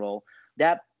screen and roll.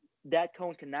 That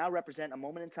cone can now represent a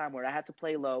moment in time where I have to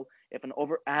play low if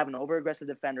I have an over-aggressive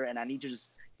defender and I need to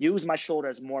just use my shoulder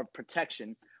as more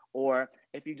protection. Or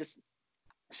if you just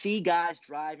see guys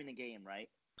driving the game, right?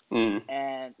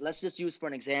 And let's just use for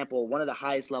an example, one of the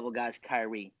highest level guys,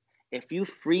 Kyrie. If you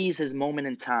freeze his moment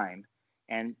in time,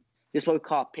 and this is what we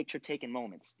call picture-taking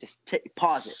moments, just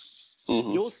pause it.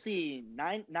 You'll see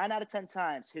 9 out of 10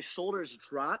 times his shoulders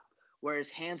drop where his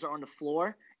hands are on the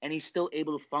floor, and he's still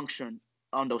able to function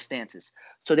on those stances.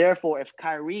 So therefore, if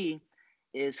Kyrie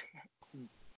is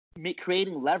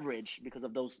creating leverage because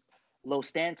of those low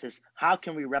stances, how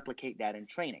can we replicate that in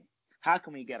training? How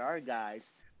can we get our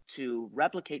guys to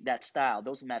replicate that style,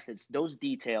 those methods, those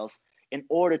details in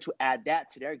order to add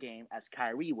that to their game as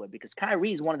Kyrie would? Because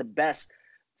Kyrie is one of the best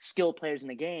skilled players in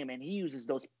the game, and he uses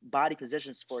those body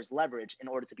positions for his leverage in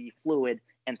order to be fluid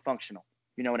and functional.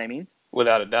 You know what I mean?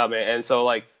 Without a doubt, man. And so,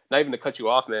 like, not even to cut you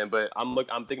off, man, but I'm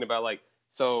thinking about, like,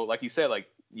 so like you said, like,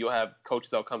 you'll have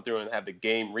coaches that'll come through and have the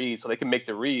game reads, so they can make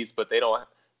the reads, but they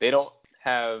don't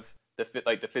have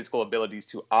the physical abilities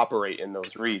to operate in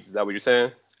those reads. Is that what you're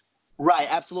saying? Right,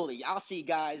 absolutely. I'll see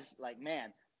guys like,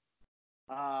 man,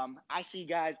 I see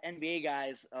guys, NBA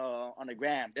guys on the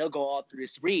gram. They'll go all through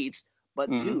these reads, but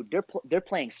dude, they're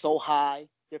playing so high,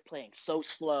 they're playing so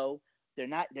slow.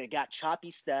 They got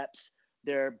choppy steps.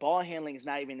 Their ball handling is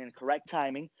not even in correct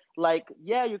timing. Like,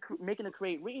 yeah, you're making to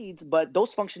create reads, but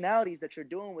those functionalities that you're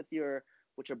doing with your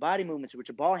body movements, with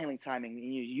your ball handling timing,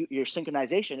 your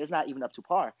synchronization is not even up to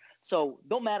par. So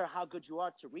no matter how good you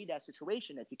are to read that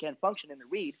situation, if you can't function in the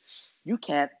read, you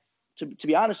can't, to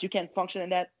be honest, you can't function in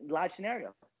that live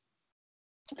scenario.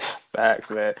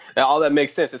 Facts, man. And all that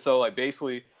makes sense. And so, like,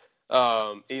 basically,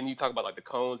 and you talk about, like, the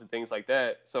cones and things like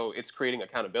that. So it's creating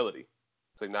accountability.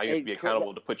 So now you have to be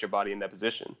accountable to put your body in that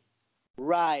position.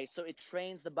 Right. So it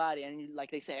trains the body. And like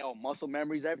they say, oh, muscle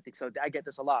memory is everything. So I get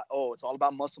this a lot. Oh, it's all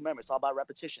about muscle memory. It's all about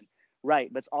repetition.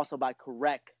 Right. But it's also about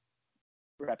correct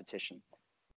repetition.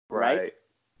 Right.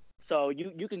 So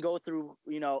you can go through,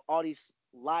 all these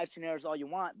live scenarios all you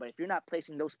want. But if you're not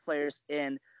placing those players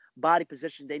in body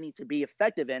position they need to be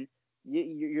effective in,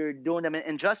 you're doing them an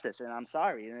injustice. And I'm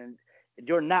sorry. And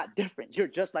you're not different. You're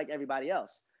just like everybody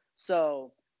else.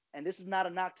 So, and this is not a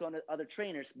knock to other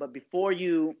trainers, but before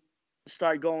you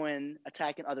start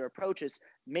attacking other approaches,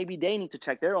 maybe they need to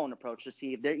check their own approach to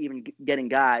see if they're even getting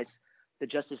guys the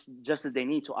justice they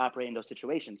need to operate in those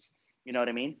situations. You know what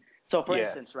I mean? So for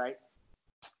instance, right,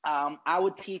 I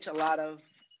would teach a lot of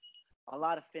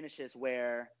finishes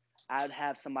where I'd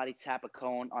have somebody tap a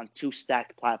cone on 2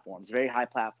 stacked platforms, very high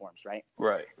platforms, right?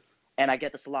 Right. And I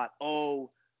get this a lot.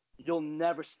 Oh, you'll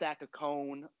never stack a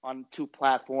cone on 2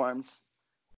 platforms.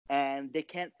 And they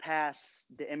can't pass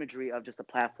the imagery of just a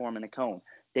platform and a cone.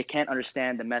 They can't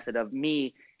understand the method of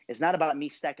me. It's not about me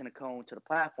stacking a cone to the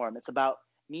platform. It's about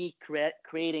me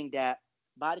creating that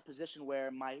body position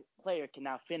where my player can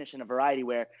now finish in a variety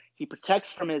where he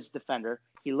protects from his defender,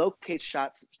 he locates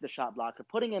the shot blocker,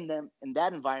 putting them in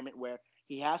that environment where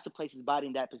he has to place his body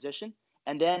in that position,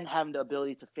 and then having the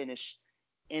ability to finish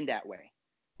in that way,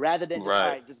 rather than just all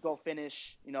right, just go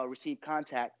finish, receive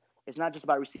contact. It's not just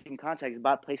about receiving contact. It's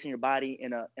about placing your body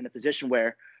in a position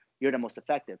where you're the most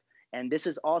effective. And this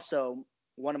is also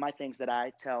one of my things that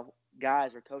I tell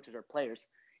guys or coaches or players.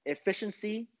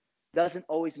 Efficiency doesn't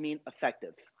always mean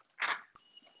effective.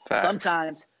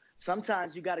 Facts.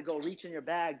 Sometimes you got to go reach in your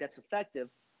bag that's effective,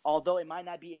 although it might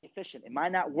not be efficient. It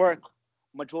might not work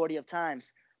majority of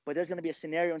times, but there's going to be a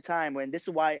scenario in time when this is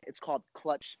why it's called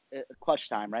clutch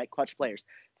time, right? Clutch players.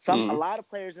 A lot of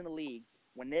players in the league,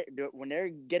 when they're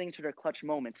getting to their clutch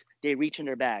moments, they reach in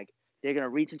their bag. They're going to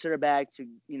reach into their bag to,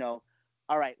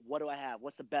 all right, what do I have?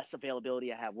 What's the best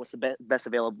availability I have? What's the best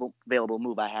available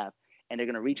move I have? And they're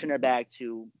going to reach in their bag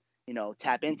to,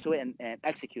 tap into it and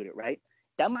execute it, right?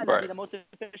 That might not be the most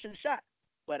efficient shot,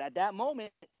 but at that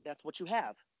moment, that's what you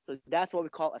have. So that's what we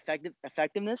call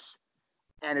effectiveness,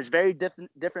 and it's very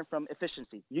different from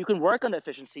efficiency. You can work on the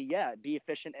efficiency, be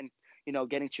efficient and,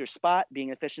 getting to your spot,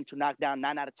 being efficient to knock down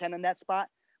 9 out of 10 in that spot.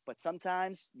 But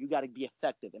sometimes you got to be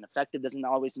effective, and effective doesn't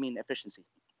always mean efficiency.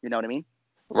 You know what I mean?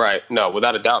 Right. No,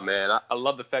 without a doubt, man. I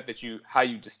love the fact that how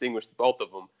you distinguish both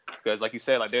of them, because like you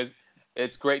said, like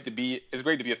it's great to be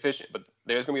efficient, but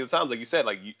there's gonna be the times, like you said,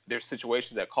 like there's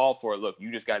situations that call for, look,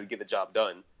 you just got to get the job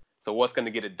done. So what's going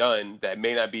to get it done that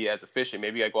may not be as efficient?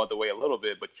 Maybe I go out the way a little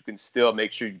bit, but you can still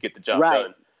make sure you get the job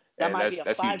done. That might be a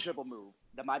 5-dribble move.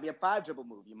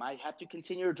 You might have to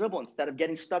continue your dribble instead of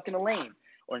getting stuck in a lane,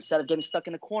 or instead of getting stuck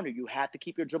in a corner. You have to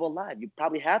keep your dribble alive. You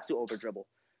probably have to over dribble,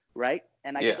 right?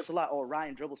 And I get this a lot. Oh,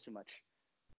 Ryan dribbles too much.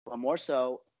 But more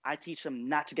so, I teach them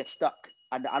not to get stuck.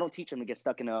 I don't teach them to get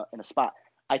stuck in a spot.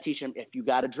 I teach them, if you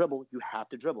got to dribble, you have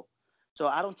to dribble. So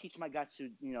I don't teach my guys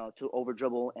to over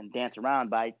dribble and dance around,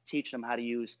 but I teach them how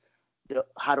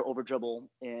to over dribble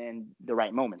in the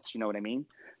right moments. You know what I mean?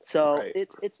 So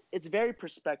it's very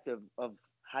perspective of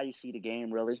how you see the game.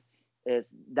 Really,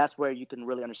 that's where you can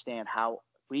really understand how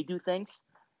we do things.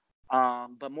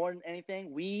 But more than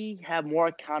anything, we have more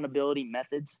accountability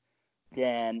methods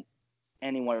than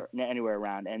anywhere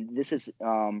around, and this is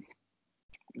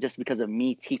just because of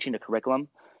me teaching the curriculum.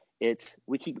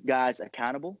 We keep guys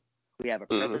accountable. We have a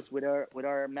purpose with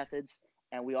our methods,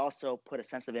 and we also put a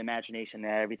sense of imagination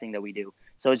in everything that we do.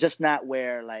 So it's just not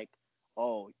where like,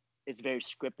 oh, it's very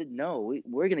scripted. No,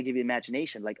 we're going to give you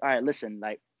imagination. Like, all right, listen,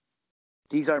 like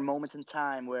these are moments in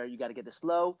time where you got to get this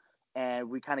low, and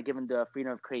we kind of give them the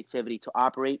freedom of creativity to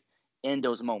operate in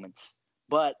those moments.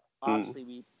 But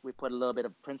obviously we put a little bit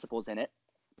of principles in it,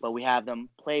 but we have them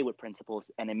play with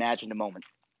principles and imagine the moment,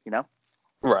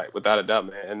 Right, without a doubt,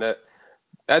 man. And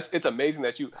it's amazing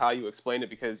that how you explained it,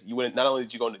 because you wouldn't, not only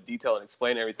did you go into detail and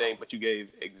explain everything, but you gave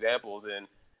examples, and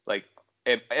like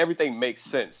everything makes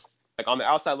sense. Like on the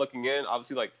outside looking in,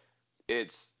 obviously, like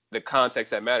it's the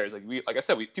context that matters. Like I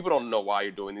said, people don't know why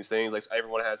you're doing these things. Like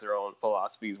everyone has their own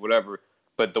philosophies, whatever.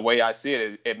 But the way I see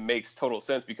it, it makes total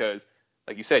sense, because,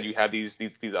 like you said, you have these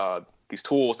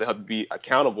tools to help you be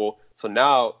accountable. So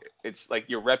now it's like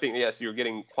you're repping. Yes, you're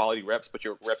getting quality reps, but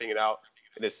you're repping it out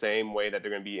in the same way that they're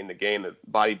going to be in the game, the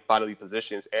bodily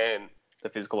positions and the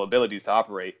physical abilities to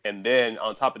operate. And then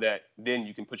on top of that, then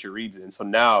you can put your reads in. So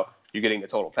now you're getting the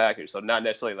total package. So not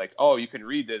necessarily like, oh, you can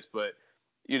read this, but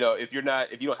if you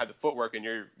don't have the footwork and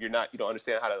you don't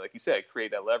understand how to, like you said,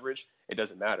 create that leverage, it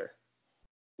doesn't matter.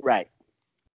 Right.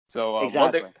 So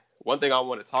exactly. One thing I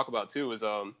want to talk about too is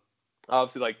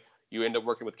obviously, like, you end up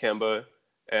working with Kemba,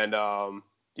 and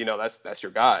that's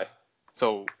your guy.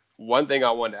 So one thing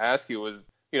I wanted to ask you was,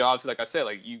 obviously, like I said,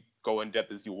 like you go in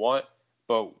depth as you want,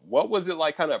 but what was it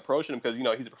like kind of approaching him? Because,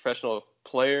 he's a professional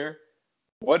player.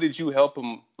 What did you help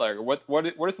him, like, what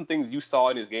are some things you saw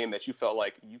in his game that you felt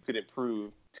like you could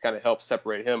improve to kind of help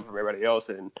separate him from everybody else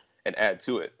and add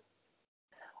to it?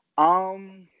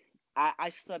 I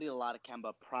studied a lot of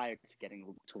Kemba prior to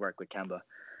getting to work with Kemba.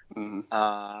 Mm-hmm.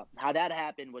 How that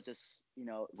happened was just,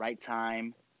 right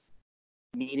time,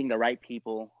 meeting the right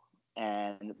people,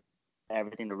 and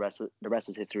everything. The rest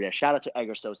was history. Shout out to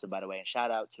Edgar Sosa, by the way, and shout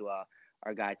out to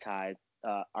our guy Ty,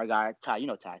 Ty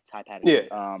Patterson.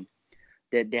 Yeah.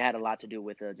 They had a lot to do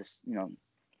with just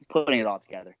putting it all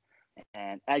together.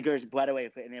 And Edgar's, by the way,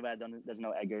 if anybody doesn't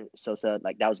know Edgar Sosa,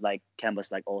 like that was like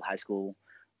Kemba's like old high school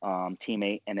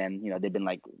teammate, and then they've been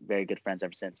like very good friends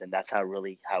ever since, and that's how we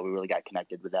really got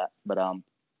connected with that. But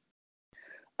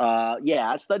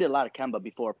I studied a lot of Kemba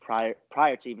before prior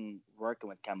to even working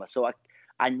with Kemba, so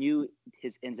I knew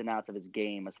his ins and outs of his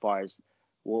game as far as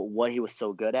what he was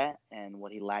so good at and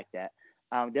what he lacked at.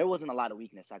 There wasn't a lot of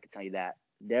weakness, I could tell you that.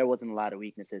 There wasn't a lot of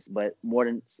weaknesses, but more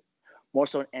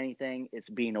so than anything, it's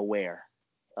being aware.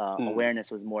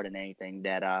 Awareness was more than anything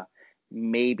that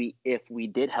maybe if we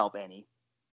did help any,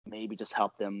 maybe just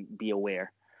help them be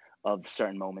aware of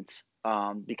certain moments,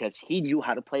 because he knew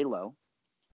how to play low.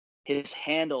 His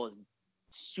handle is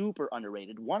super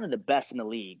underrated. One of the best in the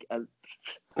league.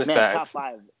 Man, top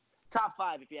five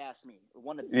if you ask me.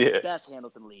 One of the best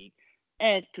handles in the league.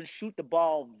 and could shoot the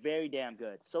ball very damn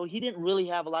good. So he didn't really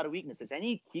have a lot of weaknesses, and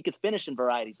he could finish in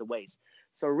varieties of ways.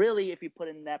 So really, if you put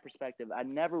it in that perspective, I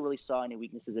never really saw any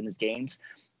weaknesses in his games.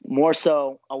 More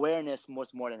so, awareness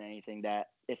was more than anything. That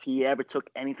if he ever took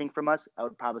anything from us, I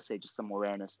would probably say just some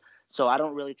awareness. So I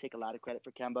don't really take a lot of credit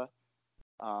for Kemba.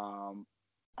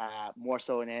 More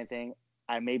so than anything,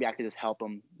 maybe I could just help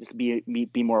him just be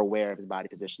more aware of his body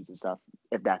positions and stuff.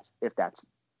 If that's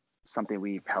something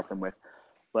we've helped him with.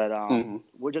 But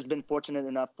we've just been fortunate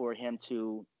enough for him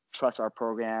to trust our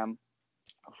program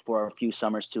for a few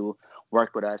summers to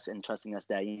work with us and trusting us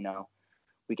that,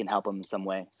 we can help him in some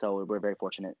way. So we're very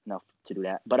fortunate enough to do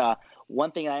that. But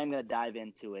one thing I am going to dive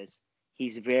into is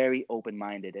he's very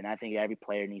open-minded. And I think every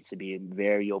player needs to be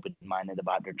very open-minded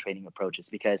about their training approaches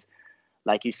because,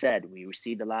 like you said, we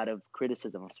received a lot of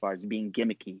criticism as far as being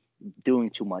gimmicky, doing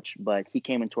too much. But he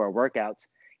came into our workouts.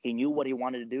 He knew what he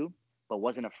wanted to do, but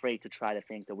wasn't afraid to try the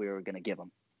things that we were going to give him.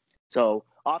 So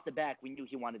off the bat, we knew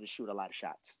he wanted to shoot a lot of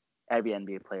shots. Every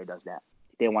NBA player does that.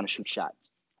 They want to shoot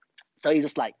shots. So he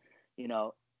just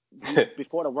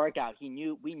before the workout, we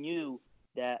knew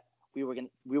that we were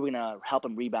gonna help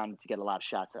him rebound to get a lot of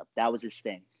shots up. That was his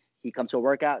thing. He comes to a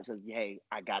workout and says, "Hey,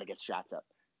 I gotta get shots up."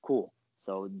 Cool.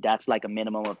 So that's like a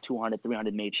minimum of 200,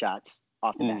 300 made shots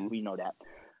off the bat. We know that.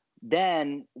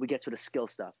 Then we get to the skill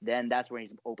stuff. Then that's where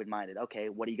he's open-minded. Okay,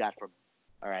 what do you got for me?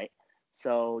 All right.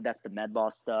 So that's the med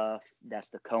ball stuff. That's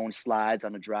the cone slides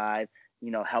on the drive.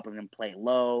 Helping him play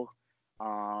low.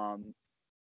 Or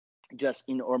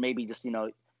maybe just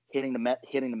hitting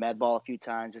the med ball a few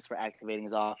times just for activating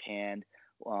his offhand.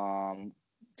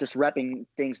 Just repping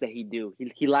things that he do.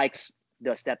 He likes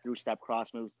the step through step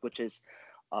cross moves, which is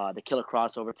the killer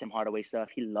crossover Tim Hardaway stuff.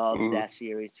 He loves that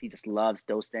series. He just loves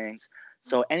those things.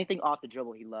 So anything off the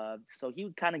dribble he loved. So he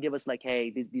would kind of give us like,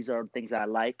 hey, these are things that I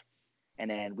like.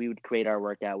 And then we would create our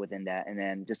workout within that. And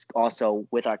then just also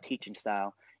with our teaching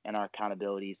style and our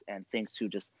accountabilities and things to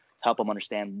just help him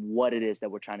understand what it is that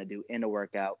we're trying to do in the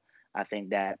workout. I think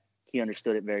that he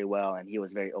understood it very well and he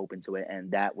was very open to it,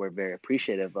 and that we're very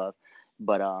appreciative of.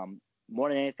 But more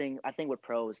than anything, I think with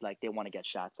pros, like, they want to get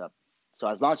shots up. So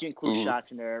as long as you include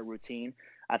shots in their routine,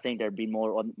 I think they'd be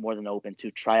more than open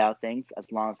to try out things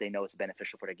as long as they know it's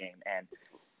beneficial for the game. And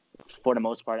for the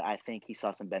most part, I think he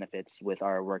saw some benefits with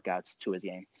our workouts to his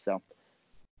game. So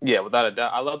yeah, without a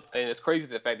doubt, and it's crazy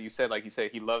the fact that you said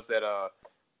he loves that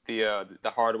the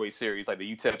Hardaway series, like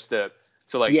the UTEP step.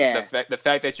 So the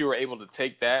fact that you were able to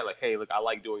take that, like, hey, look, I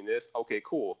like doing this. Okay,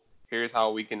 cool. Here's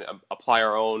how we can apply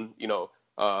our own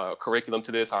curriculum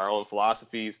to this, our own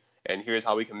philosophies, and here's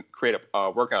how we can create a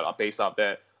workout based off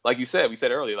that. Like we said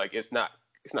earlier, like it's not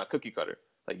cookie cutter.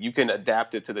 Like you can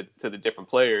adapt it to the different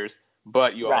players,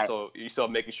 but you're still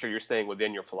making sure you're staying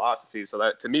within your philosophy. So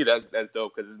that, to me, that's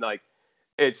dope, because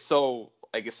it's so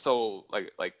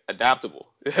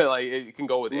adaptable. Like it can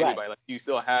go with anybody. Like you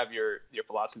still have your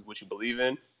philosophy, what you believe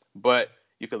in, but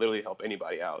you can literally help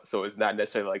anybody out. So it's not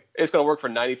necessarily like it's gonna work for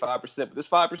 95%, but this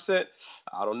 5%,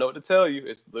 I don't know what to tell you.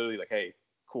 It's literally like, hey,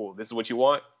 cool, this is what you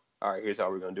want. All right, here's how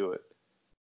we're gonna do it.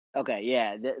 Okay,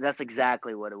 yeah, that's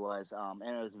exactly what it was. And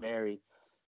it was very,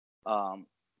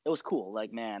 it was cool.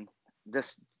 Like, man,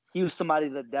 just he was somebody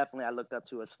that definitely I looked up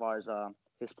to as far as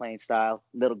his playing style.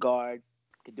 Little guard,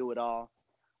 could do it all.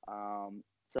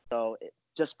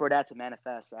 Just for that to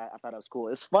manifest, I thought it was cool.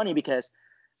 It's funny because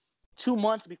 2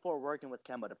 months before working with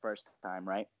Kemba the first time,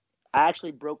 right, I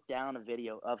actually broke down a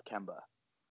video of Kemba.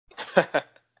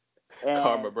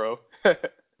 Karma, bro.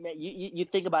 Man, you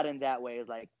think about it in that way. It's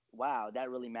like, wow, that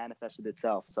really manifested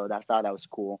itself. So I thought that was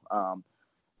cool.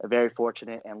 Very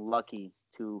fortunate and lucky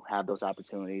to have those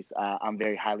opportunities. I'm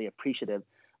very highly appreciative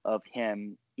of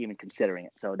him even considering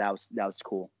it. So that was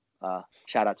cool.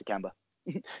 Shout out to Kemba.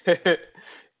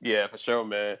 Yeah, for sure,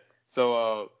 man.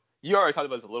 So you already talked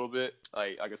about this a little bit.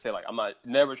 Like I said, like I'm not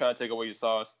never trying to take away your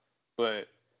sauce, but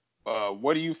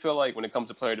what do you feel like when it comes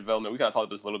to player development? We kind of talked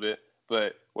about this a little bit,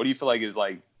 but what do you feel like is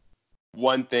like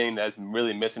one thing that's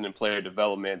really missing in player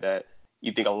development that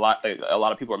you think a lot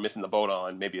of people are missing the boat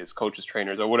on? Maybe as coaches,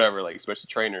 trainers, or whatever, like especially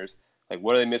trainers. Like,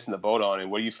 what are they missing the boat on,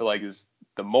 and what do you feel like is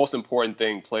the most important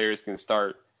thing players can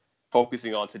start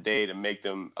focusing on today to make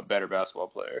them a better basketball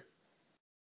player?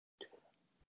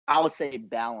 I would say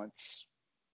balance.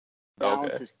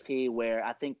 Balance is key, where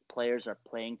I think players are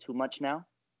playing too much now.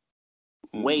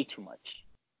 Way too much.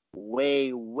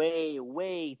 Way, way,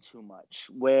 way too much.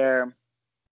 Where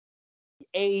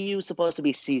AAU is supposed to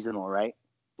be seasonal, right?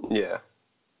 Yeah.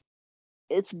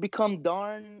 It's become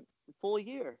darn full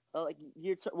year.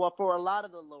 For a lot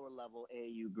of the lower level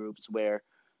AAU groups where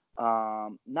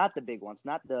not the big ones,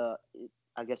 not the,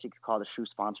 I guess you could call the shoe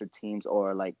sponsored teams,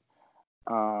 or like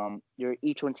Your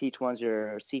each one teach ones,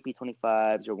 your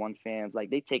CP25s, your one fans, like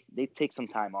they take some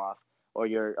time off, or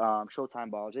your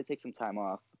Showtime ballers, they take some time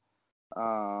off,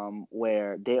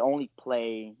 where they only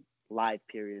play live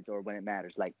periods or when it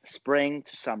matters, like spring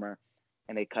to summer,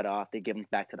 and they cut off. They give them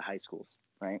back to the high schools,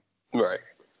 right? Right.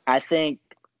 I think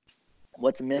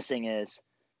what's missing is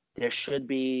there should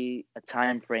be a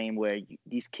time frame where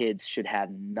these kids should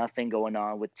have nothing going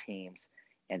on with teams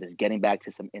and just getting back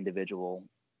to some individual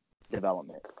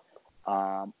development.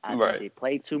 I think they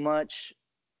play too much.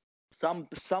 Some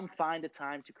find the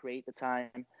time to create the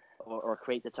time or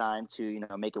create the time to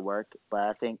make it work. But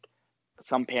I think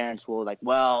some parents will like,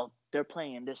 well, they're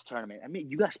playing this tournament. I mean,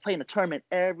 you guys play in a tournament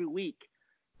every week.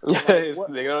 Like, they're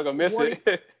not gonna miss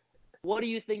it. What do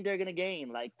you think they're gonna gain?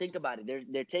 Like, think about it.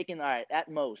 They're taking, all right, at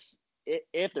most,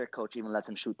 if their coach even lets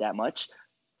them shoot that much,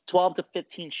 12 to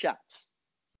 15 shots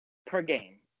per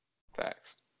game.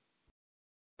 Facts.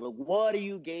 But what are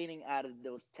you gaining out of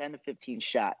those 10 to 15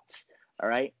 shots? All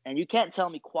right. And you can't tell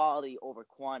me quality over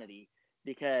quantity,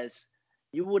 because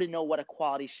you wouldn't know what a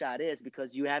quality shot is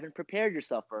because you haven't prepared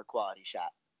yourself for a quality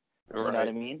shot. Right. You know what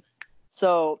I mean?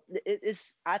 So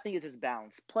I think it's just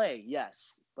balance. Play,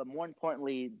 yes. But more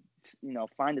importantly,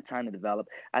 find the time to develop.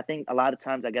 I think a lot of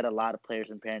times I get a lot of players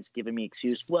and parents giving me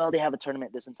excuse. Well, they have a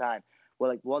tournament this in time.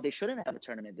 Well, they shouldn't have a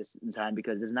tournament this in time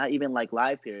because it's not even like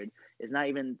live period. It's not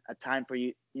even a time for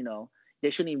you, they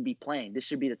shouldn't even be playing. This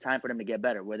should be the time for them to get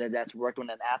better, whether that's working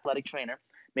with an athletic trainer,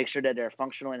 make sure that they're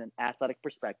functional in an athletic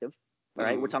perspective. All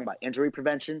right. We're talking about injury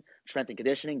prevention, strength and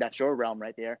conditioning. That's your realm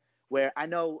right there. Where I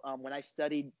know when I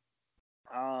studied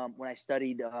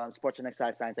sports and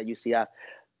exercise science at UCF,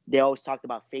 they always talked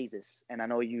about phases. And I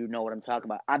know you know what I'm talking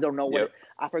about. I don't know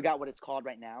I forgot what it's called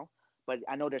right now, but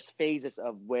I know there's phases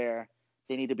of where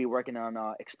they need to be working on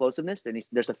explosiveness.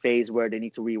 There's a phase where they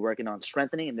need to be working on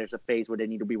strengthening, and there's a phase where they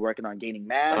need to be working on gaining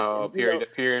mass.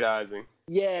 Periodizing.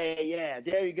 Yeah.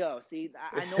 There you go. See,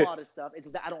 I know all this stuff. It's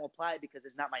just that I don't apply it because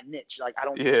it's not my niche. Like, I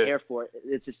don't care for it.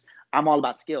 It's just I'm all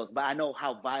about skills, but I know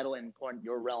how vital and important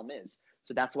your realm is.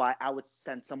 So that's why I would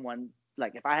send someone,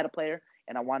 like if I had a player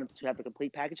and I wanted to have the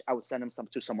complete package, I would send them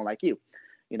to someone like you,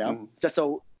 just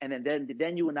so, and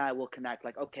then you and I will connect.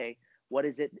 Like, okay, what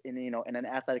is it in an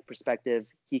athletic perspective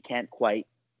he can't quite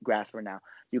grasp right now?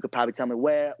 You could probably tell me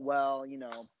as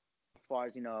far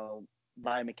as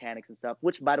biomechanics and stuff.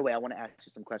 Which, by the way, I want to ask you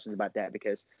some questions about that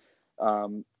because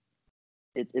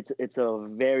it's a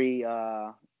very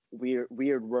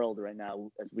weird world right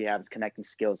now as we have connecting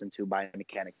skills into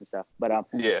biomechanics and stuff. But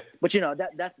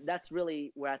that's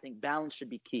really where I think balance should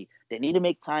be key. They need to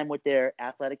make time with their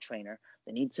athletic trainer.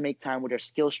 They need to make time with their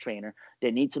skills trainer.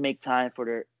 They need to make time for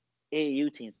their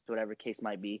AAU teams, whatever case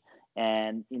might be.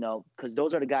 And, because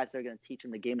those are the guys that are going to teach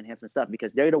them the game enhancement stuff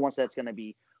because they're the ones that's going to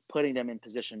be putting them in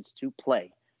positions to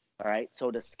play. All right.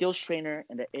 So the skills trainer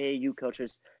and the AAU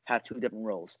coaches have two different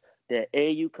roles. The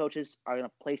AAU coaches are going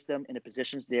to place them in the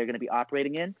positions they're going to be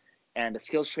operating in. And the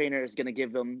skills trainer is going to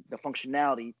give them the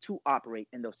functionality to operate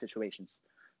in those situations.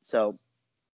 So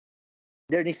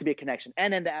there needs to be a connection.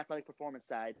 And then the athletic performance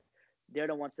side, they're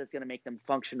the ones that's going to make them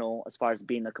functional as far as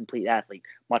being a complete athlete.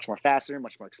 Much more faster,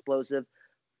 much more explosive,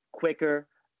 quicker,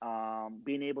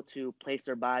 being able to place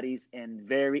their bodies in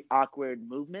very awkward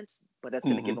movements, but that's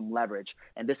going to give them leverage.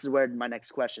 And this is where my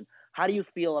next question. How do you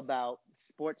feel about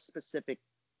sports-specific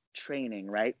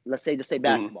training, right? Just say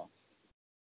basketball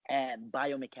and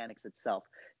biomechanics itself.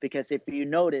 Because if you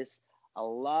notice, a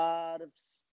lot of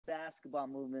basketball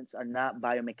movements are not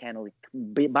biomechanically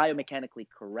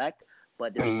correct,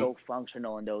 but they're so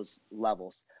functional in those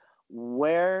levels.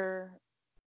 Where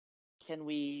can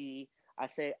we,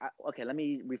 let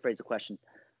me rephrase the question.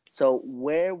 So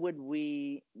where would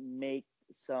we make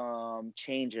some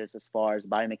changes as far as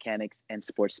biomechanics and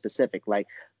sports specific? Like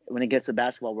when it gets to the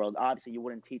basketball world, obviously you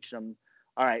wouldn't teach them,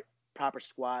 all right, proper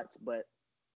squats, but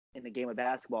in the game of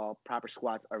basketball, proper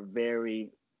squats are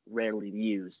very rarely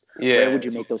used. Yeah. Where would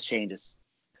you make those changes?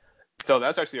 So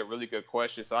that's actually a really good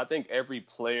question. So I think every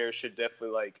player should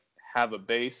definitely have a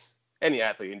base. Any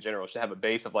athlete in general should have a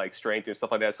base of strength and stuff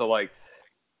like that. So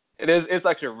it's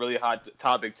actually a really hot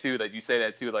topic too that you say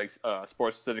that too,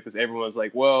 sports specific, because everyone's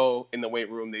well, in the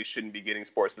weight room they shouldn't be getting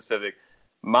sports specific.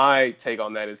 My take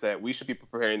on that is that we should be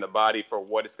preparing the body for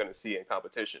what it's going to see in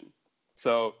competition.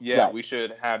 So we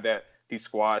should have these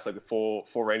squats the full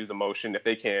ranges of motion if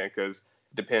they can, because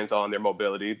depends on their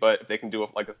mobility, but if they can do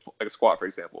a squat, for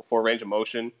example, full range of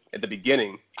motion at the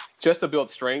beginning, just to build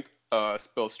strength and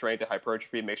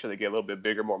hypertrophy, make sure they get a little bit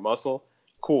bigger, more muscle.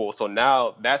 Cool. So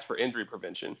now that's for injury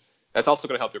prevention. That's also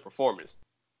going to help their performance.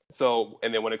 So,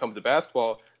 and then when it comes to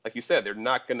basketball, like you said, they're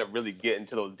not going to really get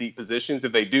into those deep positions.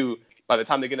 If they do, by the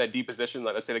time they get in that deep position,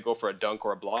 like let's say they go for a dunk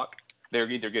or a block,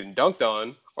 they're either getting dunked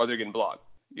on or they're getting blocked.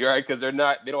 You're right, because they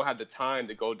don't have the time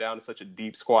to go down to such a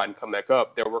deep squat and come back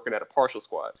up. They're working at a partial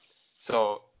squat.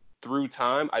 So through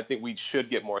time, I think we should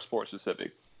get more sport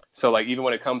specific. So like even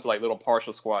when it comes to like little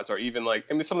partial squats, or even like,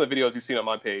 I mean, some of the videos you've seen on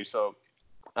my page. So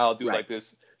I'll do like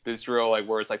this drill, like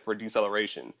where it's like for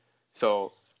deceleration.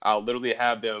 So I'll literally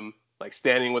have them like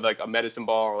standing with like a medicine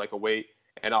ball or like a weight,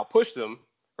 and I'll push them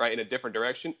right in a different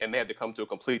direction, and they had to come to a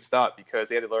complete stop because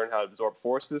they had to learn how to absorb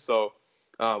forces. So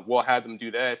we'll have them do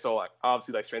that. So like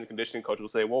obviously like strength and conditioning coach will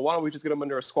say, well, why don't we just get them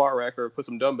under a squat rack or put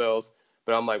some dumbbells?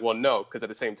 But I'm like, well, no, because at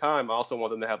the same time, I also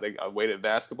want them to have like a weighted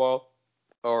basketball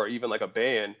or even like a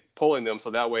band pulling them,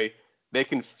 so that way they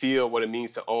can feel what it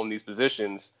means to own these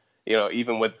positions. You know,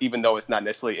 even though it's not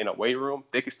necessarily in a weight room,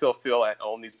 they can still feel and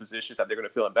own these positions that they're going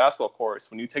to feel in basketball courts.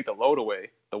 When you take the load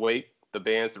away, the weight, the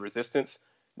bands, the resistance,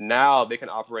 now they can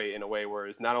operate in a way where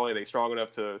it's not only are they strong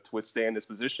enough to withstand this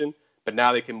position, but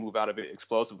now they can move out of it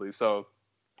explosively. So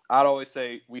I'd always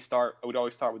say we'd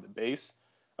always start with the base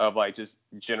of like just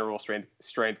general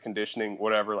strength conditioning,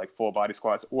 whatever, like full body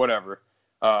squats, whatever.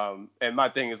 And my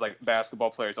thing is like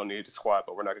basketball players don't need to squat,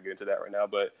 but we're not gonna get into that right now.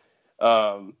 But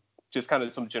just kind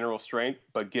of some general strength,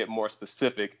 but get more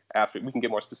specific we can get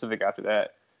more specific after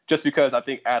that. Just because I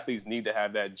think athletes need to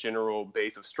have that general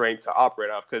base of strength to operate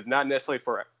off, because not necessarily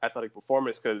for athletic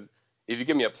performance, because if you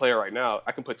give me a player right now,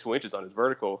 I can put 2 inches on his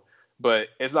vertical, but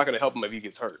it's not going to help him if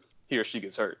he or she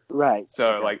gets hurt. Right. So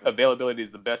exactly. like availability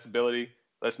is the best ability.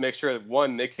 Let's make sure that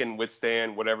one, they can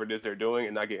withstand whatever it is they're doing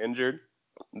and not get injured.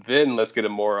 Then let's get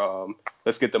them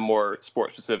more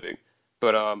sport specific.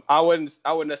 But I wouldn't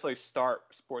necessarily start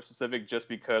sport specific, just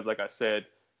because, like I said,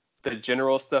 the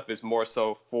general stuff is more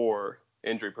so for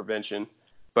injury prevention.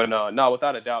 But no,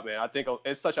 without a doubt, man, I think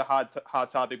it's such a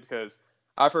hot topic, because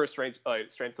I've heard strength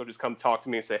coaches come talk to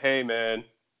me and say, hey, man,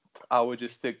 I would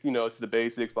just stick, to the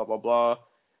basics, blah, blah, blah.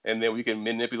 And then we can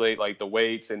manipulate like the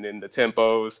weights and then the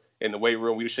tempos in the weight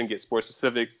room. We shouldn't get sport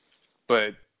specific.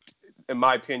 But in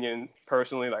my opinion,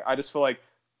 personally, like I just feel like,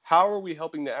 how are we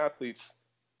helping the athletes,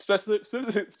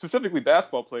 specifically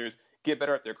basketball players, get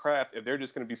better at their craft if they're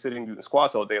just going to be sitting doing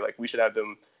squats all day? Like we should have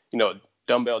them,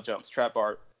 dumbbell jumps, trap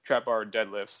bar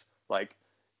deadlifts, like,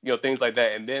 things like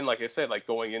that. And then, like I said, like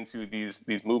going into these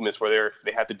movements where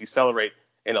they have to decelerate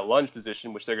in a lunge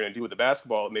position, which they're going to do with the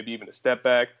basketball, maybe even a step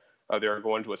back. They're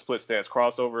going to a split stance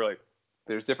crossover. Like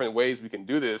there's different ways we can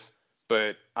do this.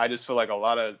 But I just feel like a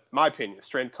lot of, my opinion,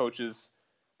 strength coaches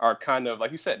are kind of,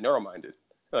 like you said, narrow-minded.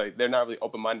 Like they're not really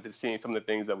open-minded to seeing some of the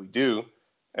things that we do.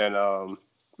 And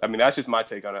I mean, that's just my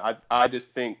take on it. I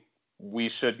just think we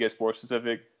should get sport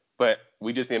specific, but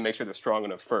we just need to make sure they're strong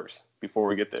enough first before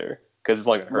we get there, because it's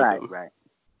only going to hurt them. Right.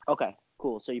 Okay,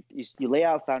 cool. So you lay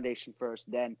out a foundation first,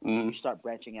 then you start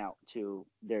branching out to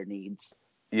their needs.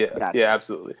 Yeah, gotcha. Yeah,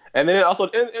 absolutely. And then it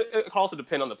can also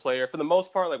depend on the player. For the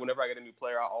most part, like whenever I get a new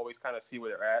player, I always kind of see where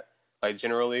they're at, like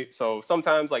generally. So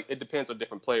sometimes like it depends on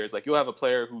different players. Like you'll have a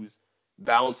player who's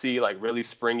bouncy, like really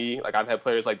springy. Like I've had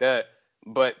players like that,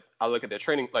 but I look at their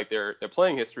training, like their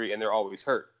playing history, and they're always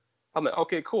hurt. I'm like,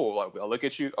 okay, cool. Like I'll look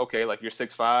at you. Okay, like you're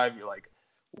 6'5", you're like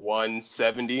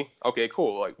 170. Okay,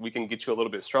 cool. Like we can get you a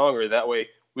little bit stronger. That way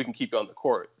we can keep you on the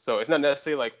court. So it's not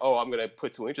necessarily like, oh, I'm going to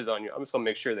put 2 inches on you. I'm just going to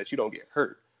make sure that you don't get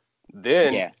hurt.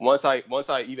 Then once I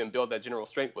even build that general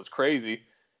strength, what's crazy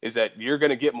is that you're going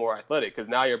to get more athletic, because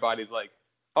now your body's like,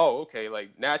 oh, okay, like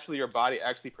naturally your body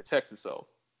actually protects itself.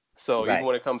 So even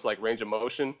when it comes to like range of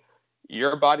motion,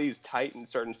 your body is tight in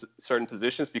certain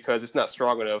positions because it's not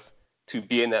strong enough to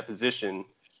be in that position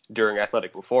during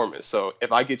athletic performance. So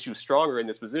if I get you stronger in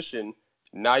this position,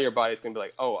 now your body's going to be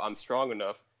like, oh, I'm strong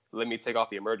enough. Let me take off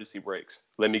the emergency brakes.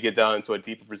 Let me get down into a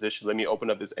deeper position. Let me open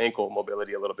up this ankle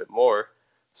mobility a little bit more.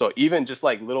 So even just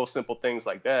like little simple things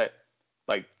like that,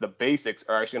 like the basics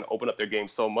are actually going to open up their game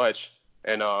so much.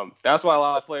 And that's why a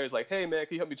lot of players like, hey, man,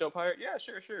 can you help me jump higher? Yeah,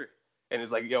 sure. And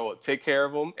it's like, yo, take care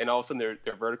of them. And all of a sudden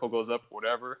their vertical goes up,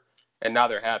 whatever. And now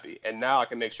they're happy. And now I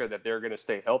can make sure that they're going to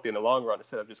stay healthy in the long run,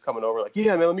 instead of just coming over like,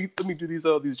 yeah, man, let me do these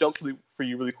jumps for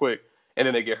you really quick. And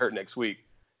then they get hurt next week.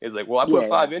 It's like, well, I put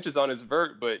 5 inches on his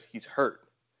vert, but he's hurt.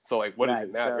 So like, what does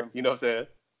it matter? You know what I'm saying?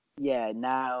 Yeah.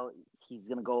 Now he's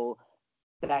going to go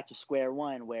back to square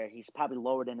one, where he's probably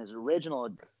lower than his original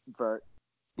vert,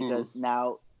 because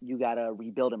now you got to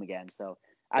rebuild him again. So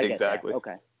I get that.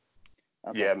 Okay.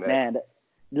 Yeah, man.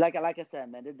 Like I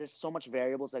said, man, there's so much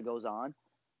variables that goes on,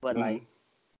 but like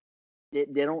they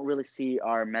don't really see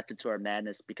our method to our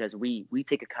madness, because we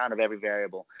take account of every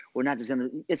variable. We're not just going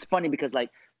to, it's funny because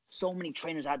like so many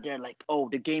trainers out there like, oh,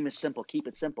 the game is simple, keep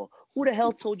it simple. Who the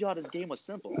hell told y'all this game was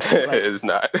simple? Like, It's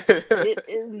not.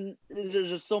 There's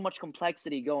just so much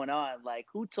complexity going on. Like,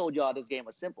 who told y'all this game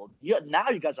was simple? Now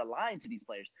you guys are lying to these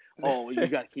players. Oh, you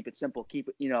got to keep it simple. Keep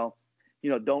it,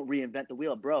 don't reinvent the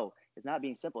wheel, bro. It's not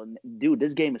being simple. Dude,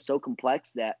 this game is so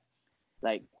complex that,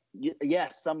 like,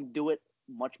 yes, some do it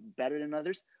much better than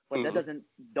others, but that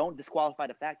don't disqualify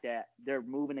the fact that they're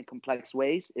moving in complex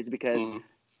ways. Is because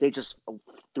they just,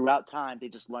 throughout time, they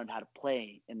just learned how to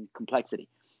play in complexity.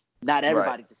 Not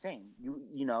everybody's the same.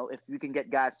 If you can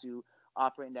get guys to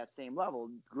operate in that same level,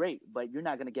 great. But you're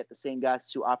not going to get the same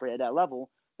guys to operate at that level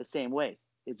the same way.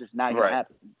 It's just not going to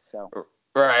happen. So,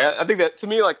 right. I think that, to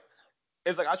me, like,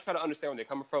 it's like I try to understand where they're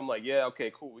coming from. Like, yeah,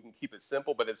 okay, cool, we can keep it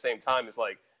simple, but at the same time, it's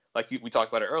like we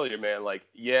talked about it earlier, man. Like,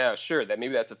 yeah, sure, that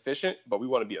maybe that's efficient, but we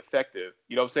want to be effective.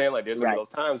 You know what I'm saying? Like, there's gonna be those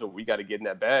times where we got to get in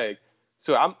that bag.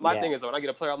 So my thing is, when I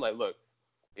get a player, I'm like, look,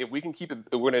 if we can keep it,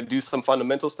 we're gonna do some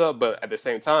fundamental stuff, but at the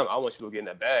same time, I want you to get in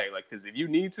that bag. Like, because if you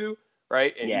need to,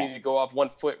 right, and you need to go off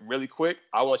 1 foot really quick,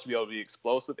 I want you to be able to be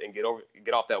explosive and get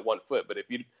off that 1 foot. But if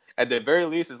you, at the very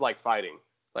least, it's like fighting.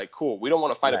 Like, cool, we don't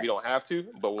want to fight if we don't have to,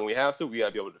 but when we have to, we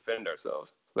gotta be able to defend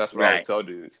ourselves. So that's what I always tell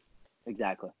dudes.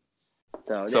 Exactly.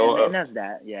 So and that's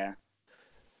that. Yeah,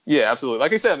 absolutely.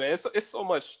 Like I said, man, it's so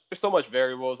much. There's so much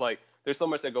variables. Like, there's so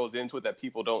much that goes into it that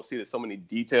people don't see. There's so many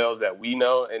details that we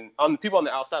know, and on people on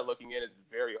the outside looking in, it's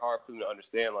very hard for them to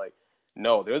understand. Like,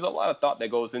 no, there's a lot of thought that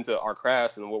goes into our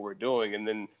crafts and what we're doing, and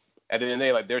then at the end of the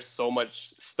day, like, there's so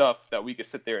much stuff that we could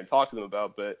sit there and talk to them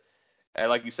about. But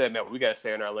like you said, man, we gotta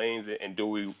stay in our lanes and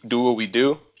do what we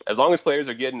do. As long as players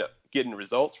are getting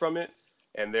results from it,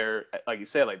 and they're, like you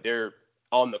said, like, they're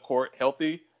on the court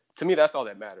healthy, to me, that's all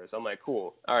that matters. I'm like,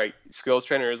 cool. All right, skills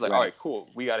trainer is like, all right, cool.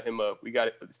 We got him we got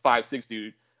a 5'6"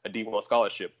 dude, a D1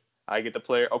 scholarship. I get the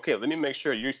player. Okay, let me make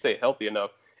sure you stay healthy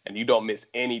enough and you don't miss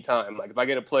any time. Like, if I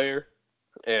get a player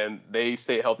and they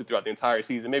stay healthy throughout the entire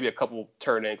season, maybe a couple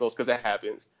turn ankles, because that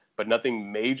happens, but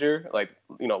nothing major, like,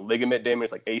 ligament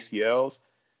damage, like ACLs.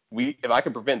 If I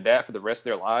can prevent that for the rest of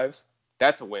their lives,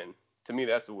 that's a win. To me,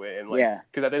 that's a win. And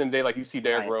because at the end of the day, like, you see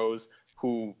Derrick Rose,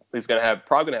 who is probably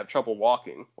gonna have trouble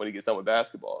walking when he gets done with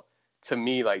basketball. To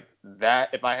me, like, that,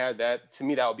 if I had that, to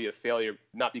me, that would be a failure.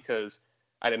 Not because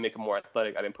I didn't make him more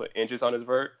athletic, I didn't put inches on his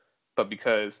vert, but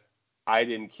because I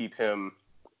didn't keep him,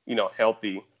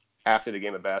 healthy after the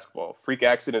game of basketball. Freak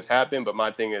accidents happen, but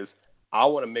my thing is, I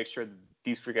want to make sure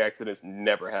these freak accidents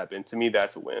never happen. To me,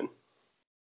 that's a win.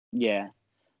 Yeah,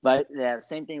 but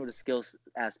same thing with the skills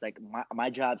aspect. My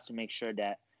job is to make sure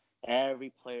that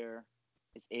every player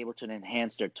is able to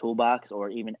enhance their toolbox or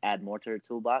even add more to their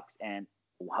toolbox, and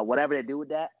whatever they do with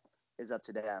that is up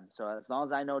to them. So as long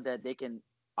as I know that they can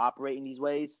operate in these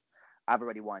ways, I've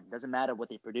already won. Doesn't matter what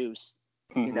they produce,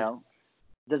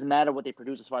 doesn't matter what they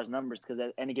produce as far as numbers, because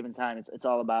at any given time, it's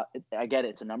all about, I get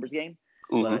it, it's a numbers game,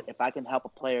 but if I can help a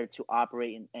player to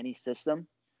operate in any system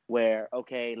where,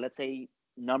 okay, let's say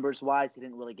numbers wise, he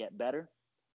didn't really get better,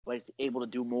 but he's able to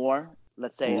do more.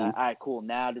 Let's say, all right, cool.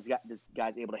 Now this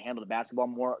guy's able to handle the basketball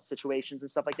more situations and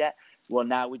stuff like that. Well,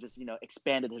 now we just,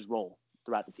 expanded his role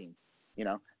throughout the team.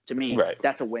 To me,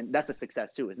 that's a win. That's a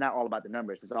success too. It's not all about the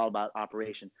numbers. It's all about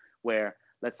operation. Where,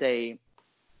 let's say,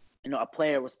 a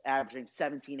player was averaging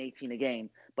 17, 18 a game,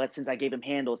 but since I gave him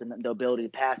handles and the ability to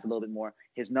pass a little bit more,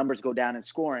 his numbers go down in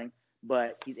scoring,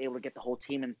 but he's able to get the whole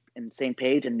team in the same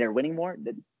page and they're winning more.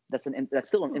 That's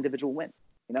still an individual win,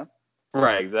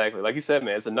 Right, exactly. Like you said,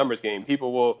 man, it's a numbers game.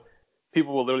 People will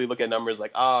literally look at numbers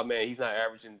like, man, he's not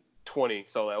averaging 20,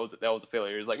 so that was a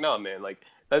failure. It's like, no, man, like,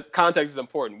 that's, context is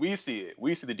important. We see it.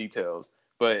 We see the details.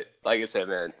 But like I said,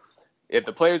 man, if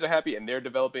the players are happy and they're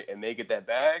developing and they get that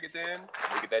bag at the end,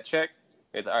 they get that check,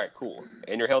 it's all right, cool.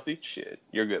 And you're healthy, shit,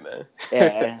 you're good, man.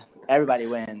 Yeah, everybody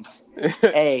wins.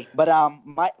 Hey, but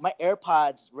my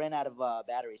AirPods ran out of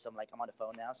battery, so I'm on the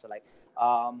phone now. So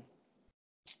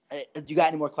do you got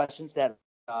any more questions that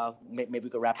maybe we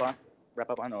could wrap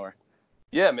up on, or?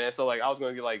 Yeah, man. So I was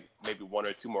gonna get maybe one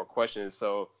or two more questions.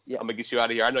 So I'm gonna get you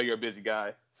out of here. I know you're a busy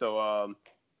guy. So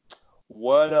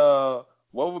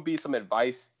what would be some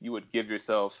advice you would give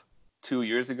yourself 2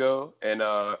 years ago and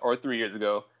or 3 years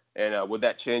ago, and would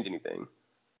that change anything?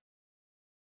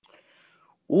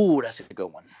 Ooh, that's a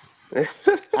good one.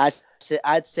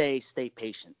 I'd say stay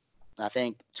patient. I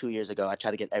think 2 years ago I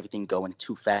tried to get everything going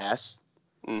too fast.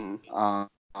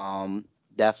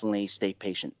 Definitely stay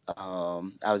patient.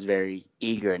 I was very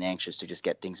eager and anxious to just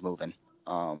get things moving.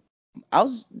 I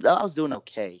was doing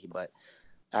okay, but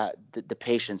the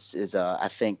patience is I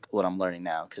think what I'm learning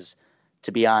now. Because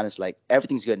to be honest,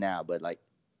 everything's good now, but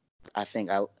I think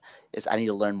I need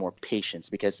to learn more patience,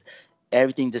 because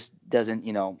everything just doesn't,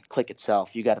 click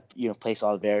itself. You got to, place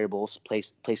all the variables,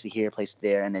 place it here, place it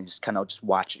there, and then just kind of just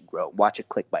watch it grow, watch it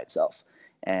click by itself.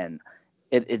 And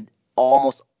it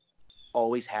almost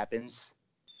always happens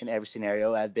in every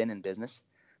scenario I've been in business.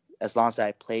 As long as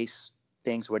I place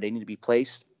things where they need to be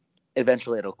placed,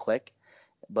 eventually it'll click.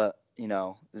 But,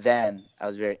 then I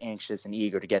was very anxious and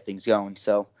eager to get things going.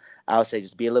 So I would say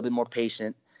just be a little bit more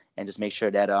patient and just make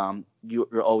sure that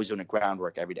you're always doing the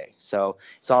groundwork every day. So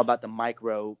it's all about the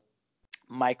micro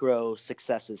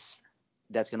successes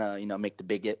that's going to, make the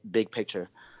big picture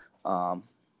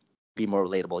be more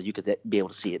relatable. You could be able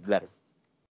to see it better.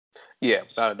 Yeah,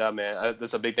 without a doubt, man.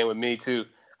 That's a big thing with me too.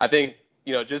 I think,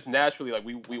 just naturally, like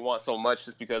we want so much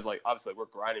just because, like, obviously, like, we're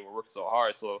grinding, we're working so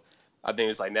hard. So I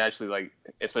think it's like naturally, like,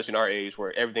 especially in our age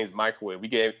where everything's microwave,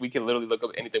 we can literally look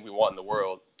up anything we want in the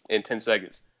world in 10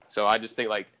 seconds. So I just think,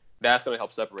 like, that's going to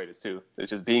help separate us too. It's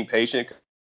just being patient,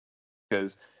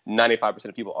 because 95%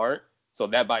 of people aren't. So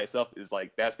that by itself is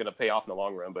like, that's going to pay off in the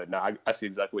long run. But no, I see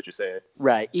exactly what you're saying.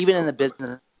 Right. Even in the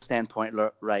business standpoint,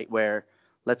 right, where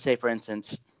let's say, for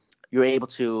instance, you're able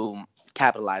to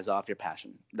capitalize off your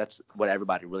passion. That's what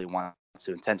everybody really wants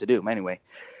to intend to do anyway.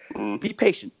 Be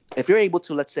patient. If you're able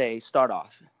to, let's say, start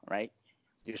off, right?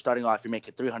 You're starting off, you're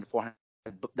making $300,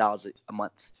 $400 a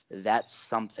month. That's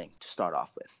something to start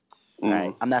off with,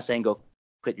 right? I'm not saying go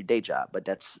quit your day job, but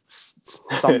that's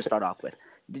something to start off with.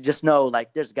 Just know,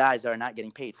 like, there's guys that are not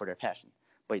getting paid for their passion.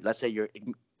 But let's say you're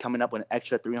coming up with an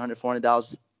extra $300,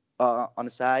 $400 on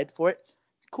the side for it.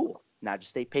 Cool. Now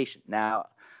just stay patient. Now,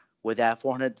 with that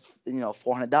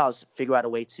 $400, figure out a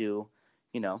way to,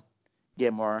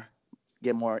 get more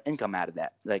income out of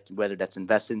that. Like, whether that's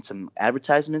invest in some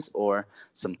advertisements or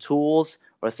some tools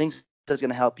or things that's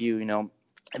going to help you,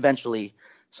 eventually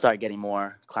start getting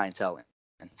more clientele in.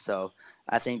 And so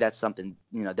I think that's something,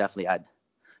 definitely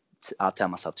I'll tell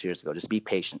myself 2 years ago, just be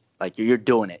patient. Like, you're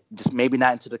doing it. Just maybe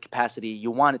not into the capacity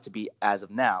you want it to be as of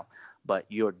now, but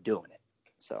you're doing it.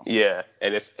 So yeah,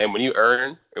 and when you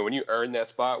earn that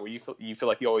spot where you feel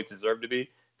like you always deserve to be,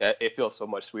 that it feels so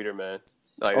much sweeter, man.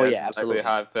 Like, that's exactly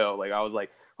how I felt. Like, I was like,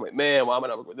 man, why am I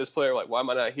not with this player? Like, why am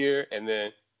I not here? And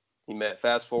then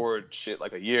fast forward shit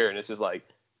like a year, and it's just like,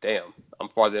 damn, I'm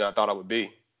farther than I thought I would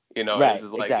be. Right, it's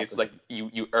just like exactly. It's like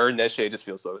you earn that shit. It just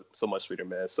feels so much sweeter,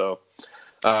 man. So,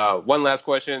 one last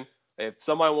question: if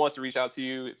somebody wants to reach out to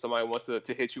you, if somebody wants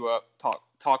to hit you up,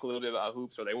 talk a little bit about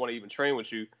hoops, or they want to even train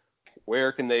with you,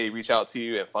 where can they reach out to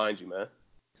you and find you, man?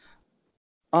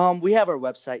 We have our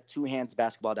website,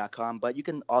 twohandsbasketball.com, but you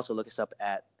can also look us up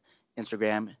at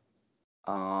Instagram.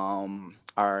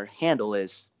 Our handle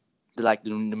is the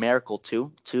numerical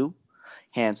two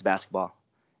hands basketball.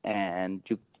 And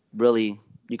you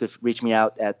could reach me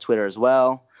out at Twitter as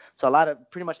well. So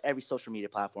pretty much every social media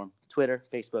platform, Twitter,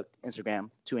 Facebook, Instagram,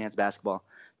 Two Hands Basketball.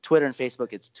 Twitter and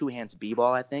Facebook, it's Two Hands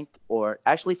B-Ball, I think. Or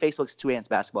actually, Facebook's Two Hands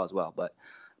Basketball as well. But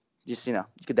just, you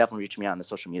could definitely reach me out on the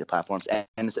social media platforms. And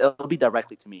it'll be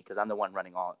directly to me because I'm the one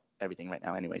running everything right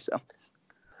now anyway. So.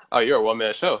 Oh, you're a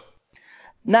one-man show.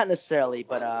 Not necessarily,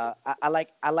 but I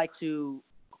like to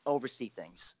oversee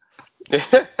things.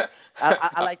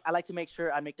 I like to make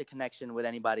sure I make the connection with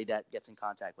anybody that gets in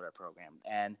contact with our program.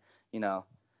 And,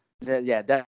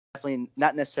 definitely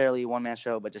not necessarily a one-man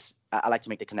show, but just I like to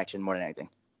make the connection more than anything.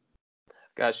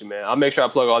 Got you, man. I'll make sure I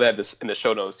plug all that in the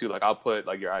show notes too. Like, I'll put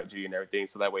like your IG and everything,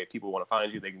 so that way if people want to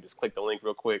find you, they can just click the link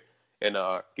real quick and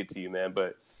get to you, man.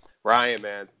 But Ryan,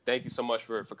 man, thank you so much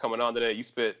for coming on today. You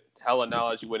spit hella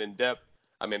knowledge. You went in depth.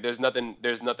 I mean, there's nothing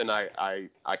I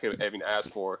could even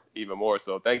ask for even more.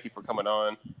 So thank you for coming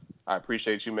on. I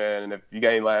appreciate you, man. And if you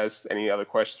got any other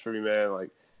questions for me, man, like,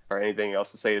 or anything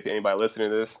else to say to anybody listening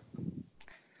to this?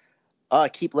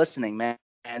 Keep listening, man.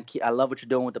 And I love what you're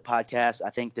doing with the podcast.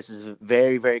 I think this is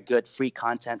very, very good free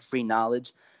content, free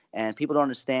knowledge. And people don't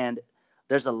understand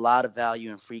there's a lot of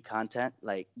value in free content.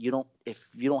 Like, if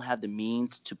you don't have the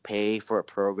means to pay for a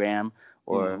program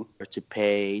or to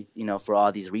pay, for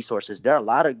all these resources, there are a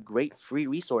lot of great free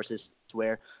resources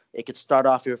where it could start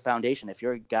off your foundation. If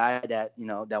you're a guy that,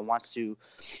 that wants to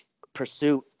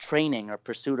pursue training or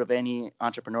pursuit of any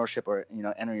entrepreneurship or,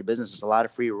 entering your business, there's a lot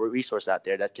of free resources out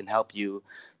there that can help you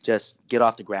just get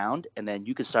off the ground. And then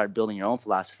you can start building your own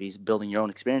philosophies, building your own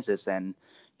experiences. And,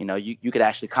 you could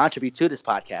actually contribute to this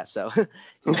podcast. So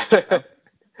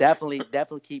definitely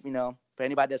keep, for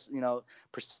anybody that's,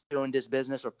 pursuing this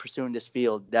business or pursuing this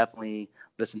field, definitely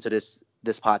listen to this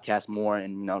podcast more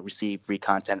and, receive free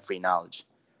content, free knowledge.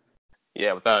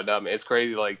 Yeah, without a doubt, man. It's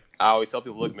crazy. Like, I always tell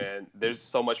people, look, man, there's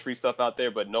so much free stuff out there,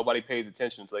 but nobody pays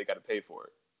attention until they got to pay for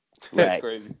it. That's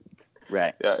crazy.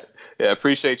 Right. Yeah.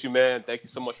 Appreciate you, man. Thank you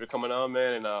so much for coming on,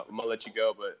 man. And I'm going to let you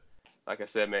go, but like I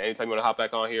said, man, anytime you want to hop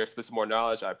back on here, spit some more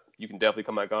knowledge, you can definitely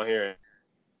come back on here,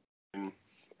 and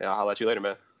I'll holler at you later,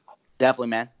 man. Definitely,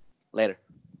 man. Later.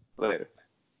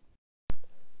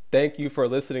 Thank you for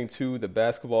listening to the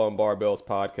Basketball and Barbells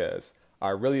podcast. I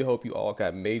really hope you all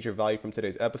got major value from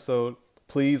today's episode.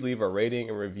 Please leave a rating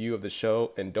and review of the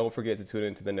show, and don't forget to tune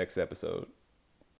in to the next episode.